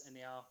players are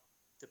now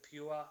the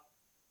pure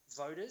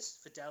voters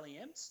for Dally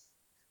M's.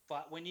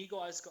 But when you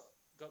guys got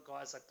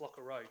guys like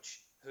Blocker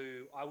Roach,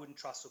 who I wouldn't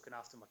trust looking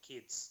after my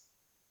kids,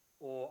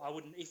 or I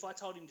wouldn't, if I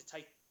told him to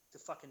take the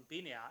fucking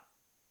bin out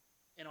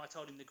and I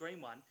told him the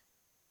green one,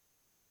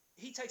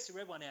 he takes the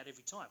red one out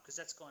every time because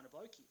that's the kind of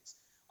bloke he is.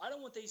 I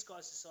don't want these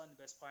guys to sign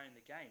the best player in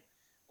the game.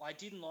 I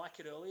didn't like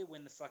it earlier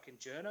when the fucking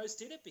journos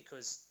did it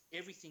because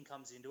everything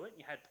comes into it. And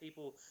you had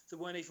people that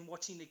weren't even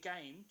watching the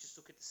game just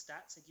look at the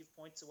stats and give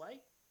points away.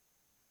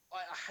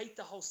 I hate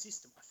the whole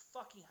system. I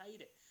fucking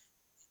hate it.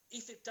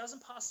 If it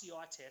doesn't pass the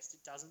eye test,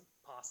 it doesn't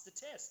pass the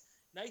test.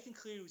 Nathan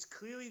Cleary was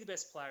clearly the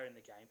best player in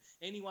the game.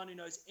 Anyone who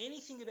knows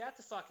anything about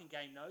the fucking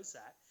game knows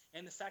that.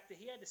 And the fact that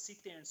he had to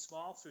sit there and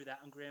smile through that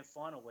on grand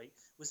final week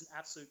was an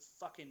absolute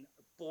fucking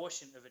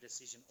abortion of a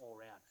decision all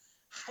round.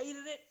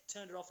 Hated it,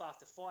 turned it off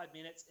after 5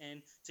 minutes,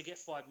 and to get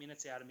 5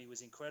 minutes out of me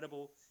was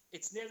incredible.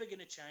 It's never going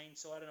to change,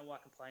 so I don't know why I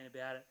complain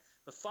about it.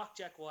 But fuck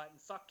Jack White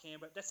and fuck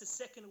Canberra. That's the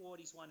second award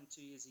he's won in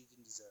 2 years he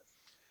didn't deserve.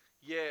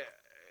 Yeah,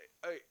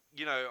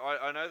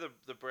 I know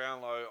the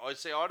Brownlow.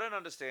 I don't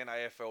understand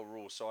AFL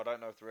rules, so I don't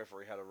know if the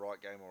referee had a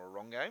right game or a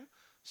wrong game.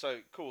 So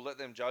cool, let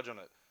them judge on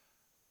it.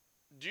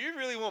 Do you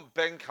really want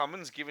Ben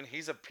Cummins giving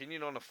his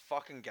opinion on a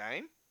fucking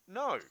game?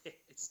 No.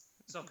 It's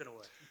not going to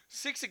work.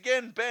 6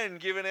 again, Ben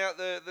giving out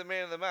the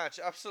man of the match.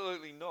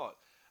 Absolutely not.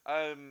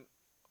 I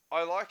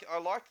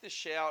like the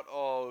shout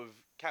of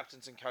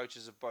captains and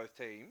coaches of both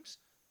teams,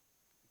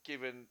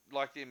 given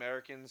like the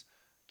Americans,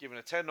 given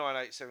a 10, 9,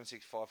 8, 7,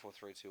 6, 5, 4,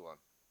 3, 2, 1.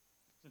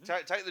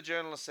 Take the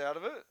journalists out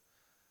of it.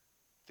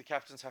 The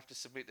captains have to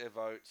submit their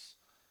votes.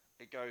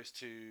 It goes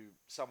to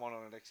someone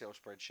on an Excel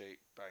spreadsheet.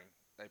 Bang,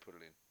 they put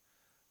it in.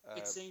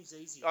 It seems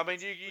easy. I mean,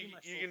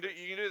 you can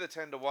do the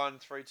 10 to 1,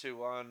 3, 2,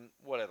 1,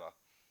 whatever.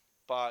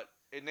 But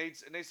it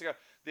needs to go.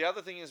 The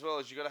other thing as well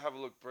is you got to have a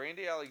look.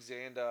 Brandy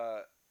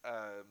Alexander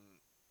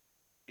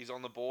is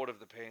on the board of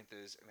the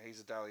Panthers, and he's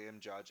a Dally M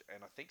judge.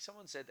 And I think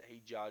someone said that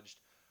he judged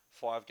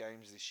 5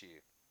 games this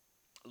year.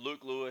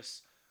 Luke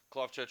Lewis,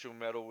 Clive Churchill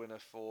medal winner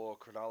for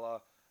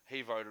Cronulla,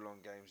 he voted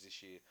on games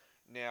this year.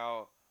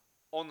 Now,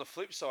 on the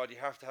flip side, you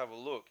have to have a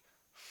look.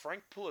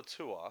 Frank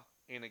Pulatua,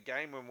 in a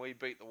game when we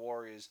beat the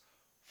Warriors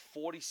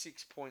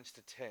 46 points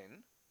to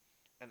 10,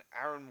 and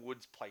Aaron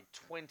Woods played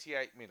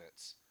 28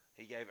 minutes.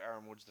 He gave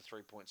Aaron Woods the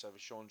 3 points over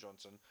Sean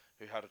Johnson,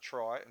 who had a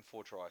try and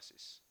 4 try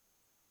assists.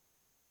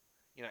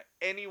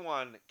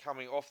 Anyone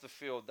coming off the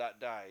field that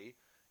day,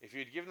 if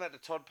you'd given that to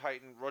Todd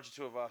Payton, Roger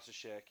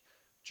Tuivasa-Sheck,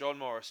 John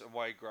Morris, and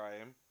Wade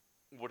Graham,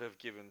 would have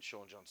given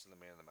Sean Johnson the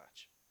man of the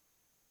match.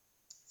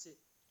 That's it.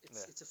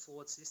 It's a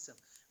flawed system.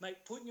 Mate,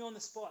 putting you on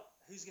the spot,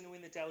 who's going to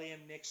win the Dally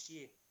M next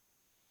year?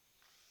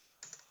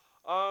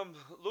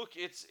 Look,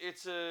 it's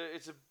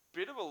a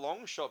bit of a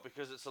long shot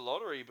because it's a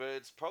lottery, but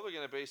it's probably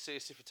going to be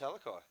Siosifa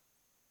Talakai.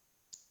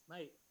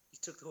 Mate, you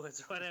took the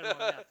words right out of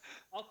my mouth.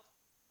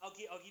 I'll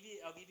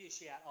give you a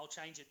shout. I'll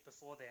change it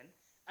before then.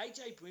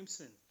 AJ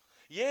Brimson.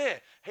 Yeah,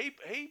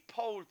 he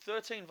polled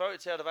 13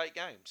 votes out of 8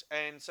 games,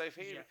 and so if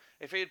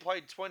he had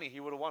played 20, he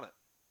would have won it.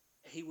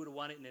 He would have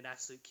won it in an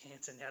absolute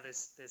canter. Now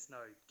there's no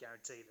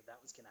guarantee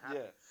that was going to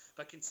happen. Yeah.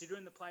 But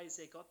considering the players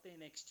they got there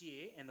next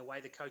year and the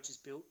way the coaches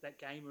built that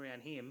game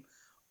around him,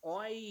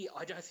 I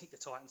don't think the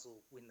Titans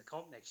will win the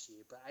comp next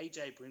year. But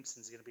AJ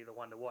Brimson's going to be the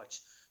one to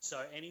watch.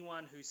 So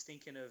anyone who's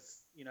thinking of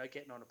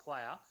getting on a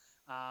player,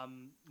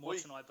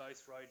 Morse and I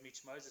both rode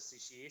Mitch Moses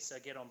this year, so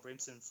get on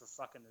Brimson for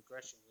fucking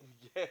aggression.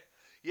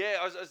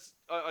 Yeah.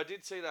 I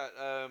did see that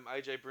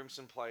AJ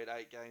Brimson played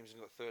 8 games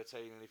and got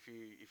 13, and if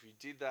you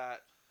did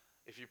that.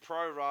 If you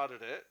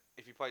pro-rated it,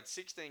 if you played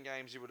 16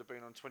 games, he would have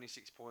been on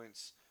 26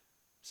 points,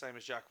 same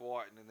as Jack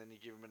White, and then you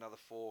give him another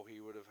 4, he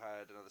would have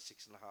had another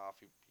 6.5,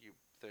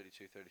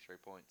 32, 33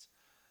 points.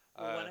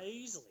 Won it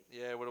easily.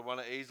 Yeah, would have won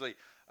it easily.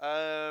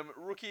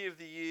 Rookie of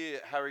the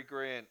Year, Harry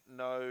Grant.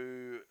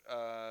 No,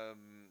 I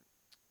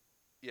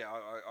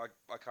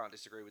can't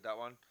disagree with that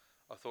one.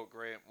 I thought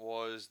Grant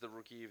was the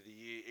Rookie of the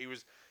Year. He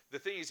was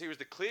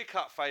the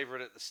clear-cut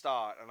favourite at the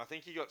start, and I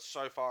think he got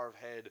so far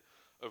ahead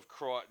of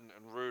Crichton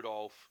and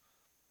Rudolph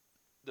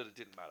that it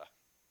didn't matter.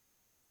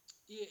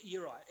 Yeah,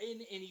 you're right.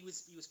 And he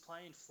was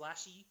playing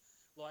flashy.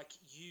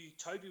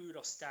 Toby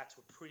Rudolph's stats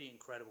were pretty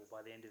incredible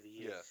by the end of the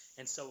year. Yeah.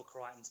 And so were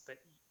Crichton's. But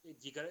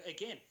you got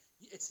again,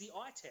 it's the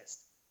eye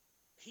test.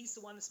 he's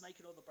the one that's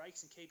making all the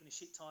breaks and keeping a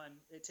shit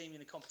team in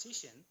the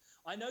competition.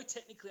 I know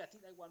technically, I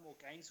think they won more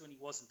games when he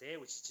wasn't there,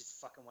 which is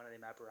just fucking one of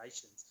them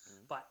aberrations.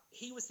 But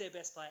he was their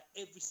best player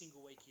every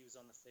single week he was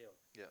on the field.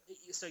 Yeah.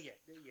 So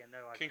no.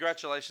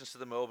 Congratulations to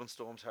the Melbourne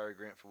Storms, Harry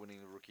Grant, for winning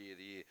the Rookie of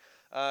the Year.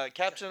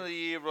 Captain of the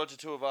Year, Roger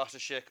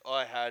Tuivasa-Sheck.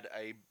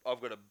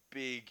 I've got a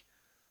big.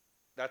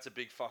 That's a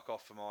big fuck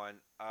off for mine.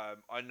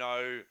 I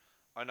know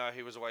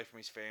he was away from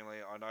his family.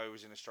 I know he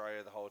was in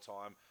Australia the whole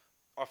time.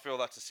 I feel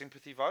that's a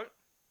sympathy vote.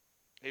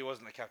 He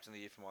wasn't the captain of the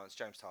year for mine. It's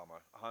James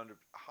Tarmo.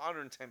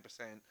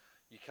 110%.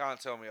 You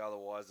can't tell me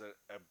otherwise.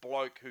 A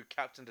bloke who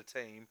captained a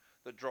team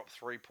that dropped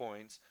 3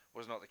 points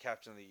was not the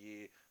captain of the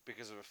year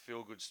because of a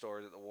feel-good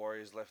story that the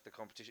Warriors left the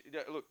competition.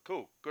 Yeah, look,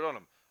 cool. Good on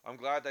them. I'm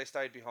glad they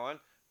stayed behind.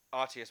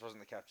 RTS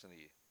wasn't the captain of the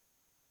year.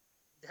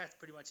 That's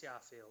pretty much how I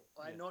feel.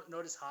 Yeah.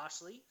 Not as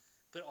harshly,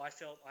 but I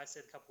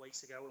said a couple of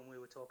weeks ago when we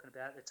were talking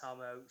about that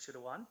Tarmo should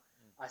have won.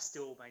 I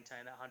still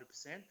maintain that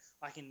 100%.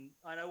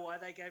 I know why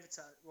they gave it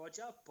to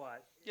Roger,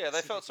 but yeah,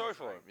 they felt sorry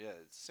for him. Yeah,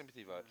 it's a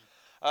sympathy vote.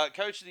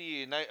 Coach of the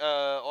year,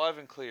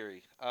 Ivan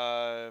Cleary.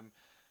 Yeah,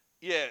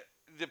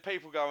 the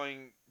people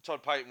going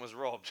Todd Payton was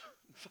robbed.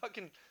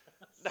 Fucking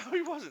no,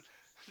 he wasn't.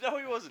 No,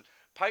 he wasn't.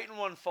 Payton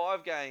won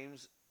 5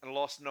 games and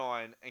lost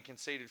 9 and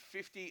conceded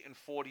 50 and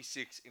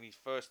 46 in his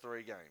first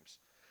 3 games.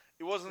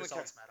 It wasn't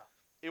results matter.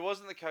 It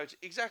wasn't the coach.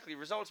 Exactly,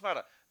 results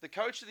matter. The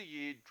coach of the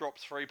year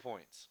dropped 3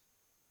 points.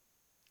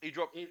 He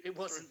dropped. It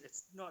wasn't.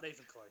 It's not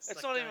even close.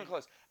 It's not even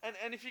close.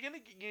 And if you're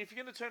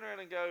gonna turn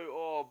around and go,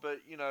 oh, but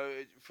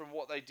from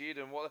what they did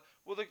and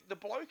the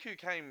bloke who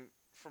came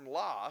from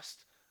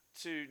last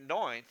to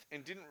 9th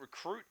and didn't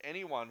recruit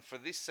anyone for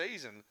this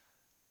season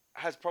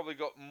has probably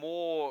got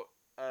more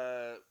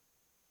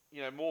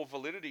more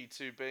validity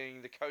to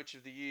being the coach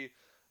of the year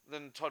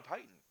than Todd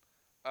Payton.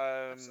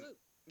 Absolutely.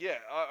 Yeah,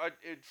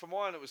 for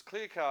mine it was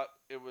clear cut.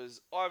 It was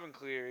Ivan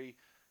Cleary.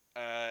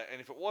 And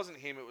if it wasn't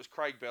him, it was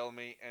Craig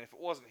Bellamy. And if it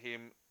wasn't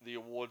him, the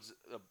award's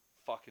a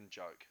fucking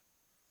joke.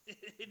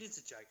 It is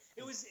a joke.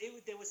 There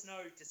was no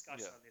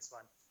discussion on this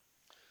one.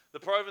 The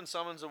Proven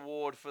Summons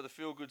Award for the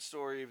Feel Good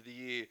Story of the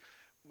Year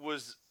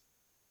was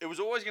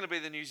always going to be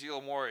the New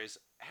Zealand Warriors.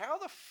 How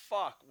the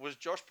fuck was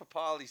Josh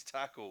Papali's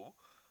tackle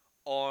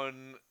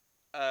on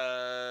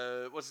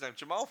what's his name,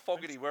 Jamal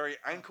Fogarty, where he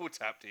ankle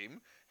tapped him?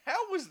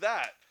 How was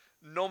that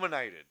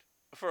nominated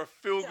for a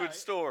feel good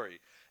story?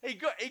 He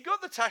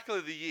got the tackle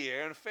of the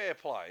year and fair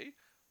play,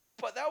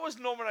 but that was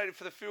nominated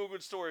for the feel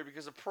good story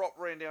because a prop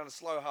ran down a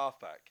slow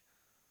halfback.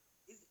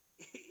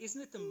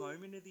 Isn't it the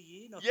moment of the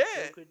year? Not yeah,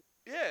 the feel good?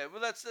 Yeah.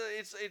 Well, that's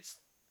it's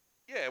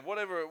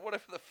whatever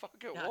the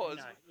fuck it was.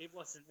 No, it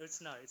wasn't.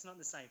 It's not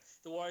the same.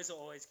 The Warriors are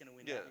always going to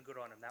win that, and good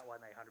on them. That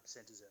one they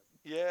 100% deserve.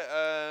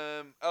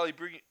 Yeah. Ali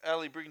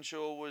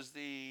Brigginshaw was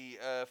the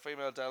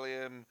female Dally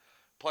M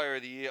player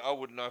of the year. I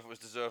wouldn't know if it was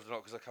deserved or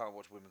not because I can't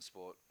watch women's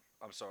sport.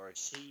 I'm sorry.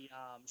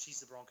 She's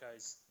the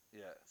Broncos.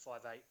 Yeah.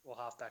 5'8" or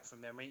halfback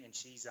from memory, and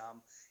she's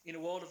in a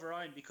world of her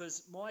own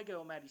because my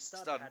girl Maddie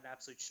Stud had an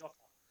absolute shocker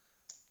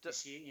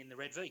this year in the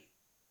Red V.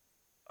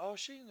 Oh,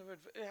 she in the Red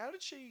V. How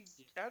did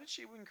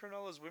she win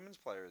Cronulla's Women's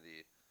Player of the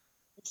Year?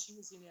 She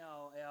was in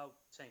our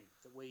team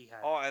that we had.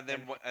 Oh, and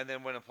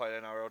then went and played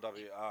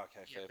NRLW. Oh,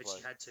 okay, fair but play.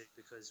 she had to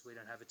because we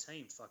don't have a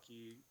team. Fuck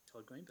you,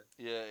 Todd Greenberg.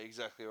 Yeah,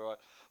 exactly right.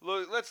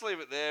 Look, let's leave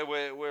it there.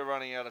 We're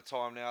running out of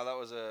time now. That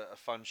was a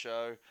fun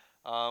show.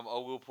 I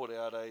will put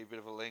out a bit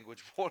of a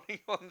language warning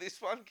on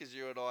this one because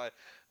you and I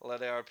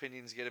let our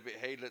opinions get a bit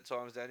heated at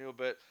times, Daniel.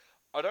 But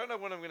I don't know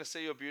when I'm going to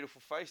see your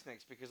beautiful face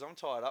next because I'm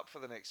tied up for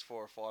the next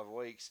 4 or 5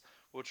 weeks.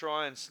 We'll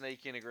try and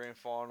sneak in a grand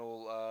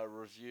final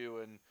review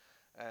and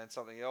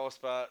something else.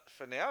 But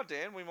for now,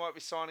 Dan, we might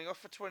be signing off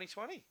for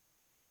 2020.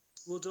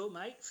 We'll do it,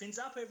 mate. Fins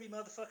up, every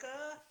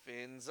motherfucker.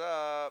 Fins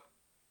up.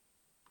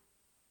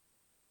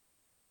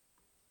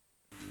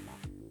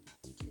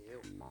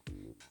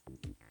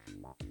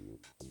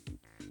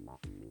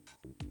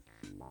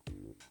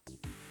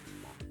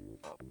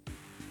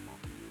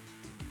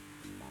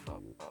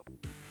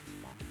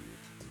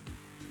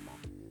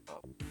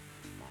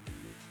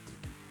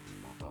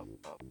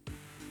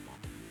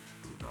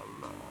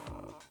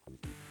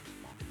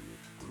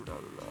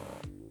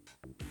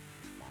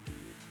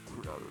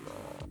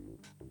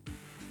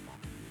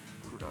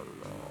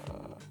 Krudalla.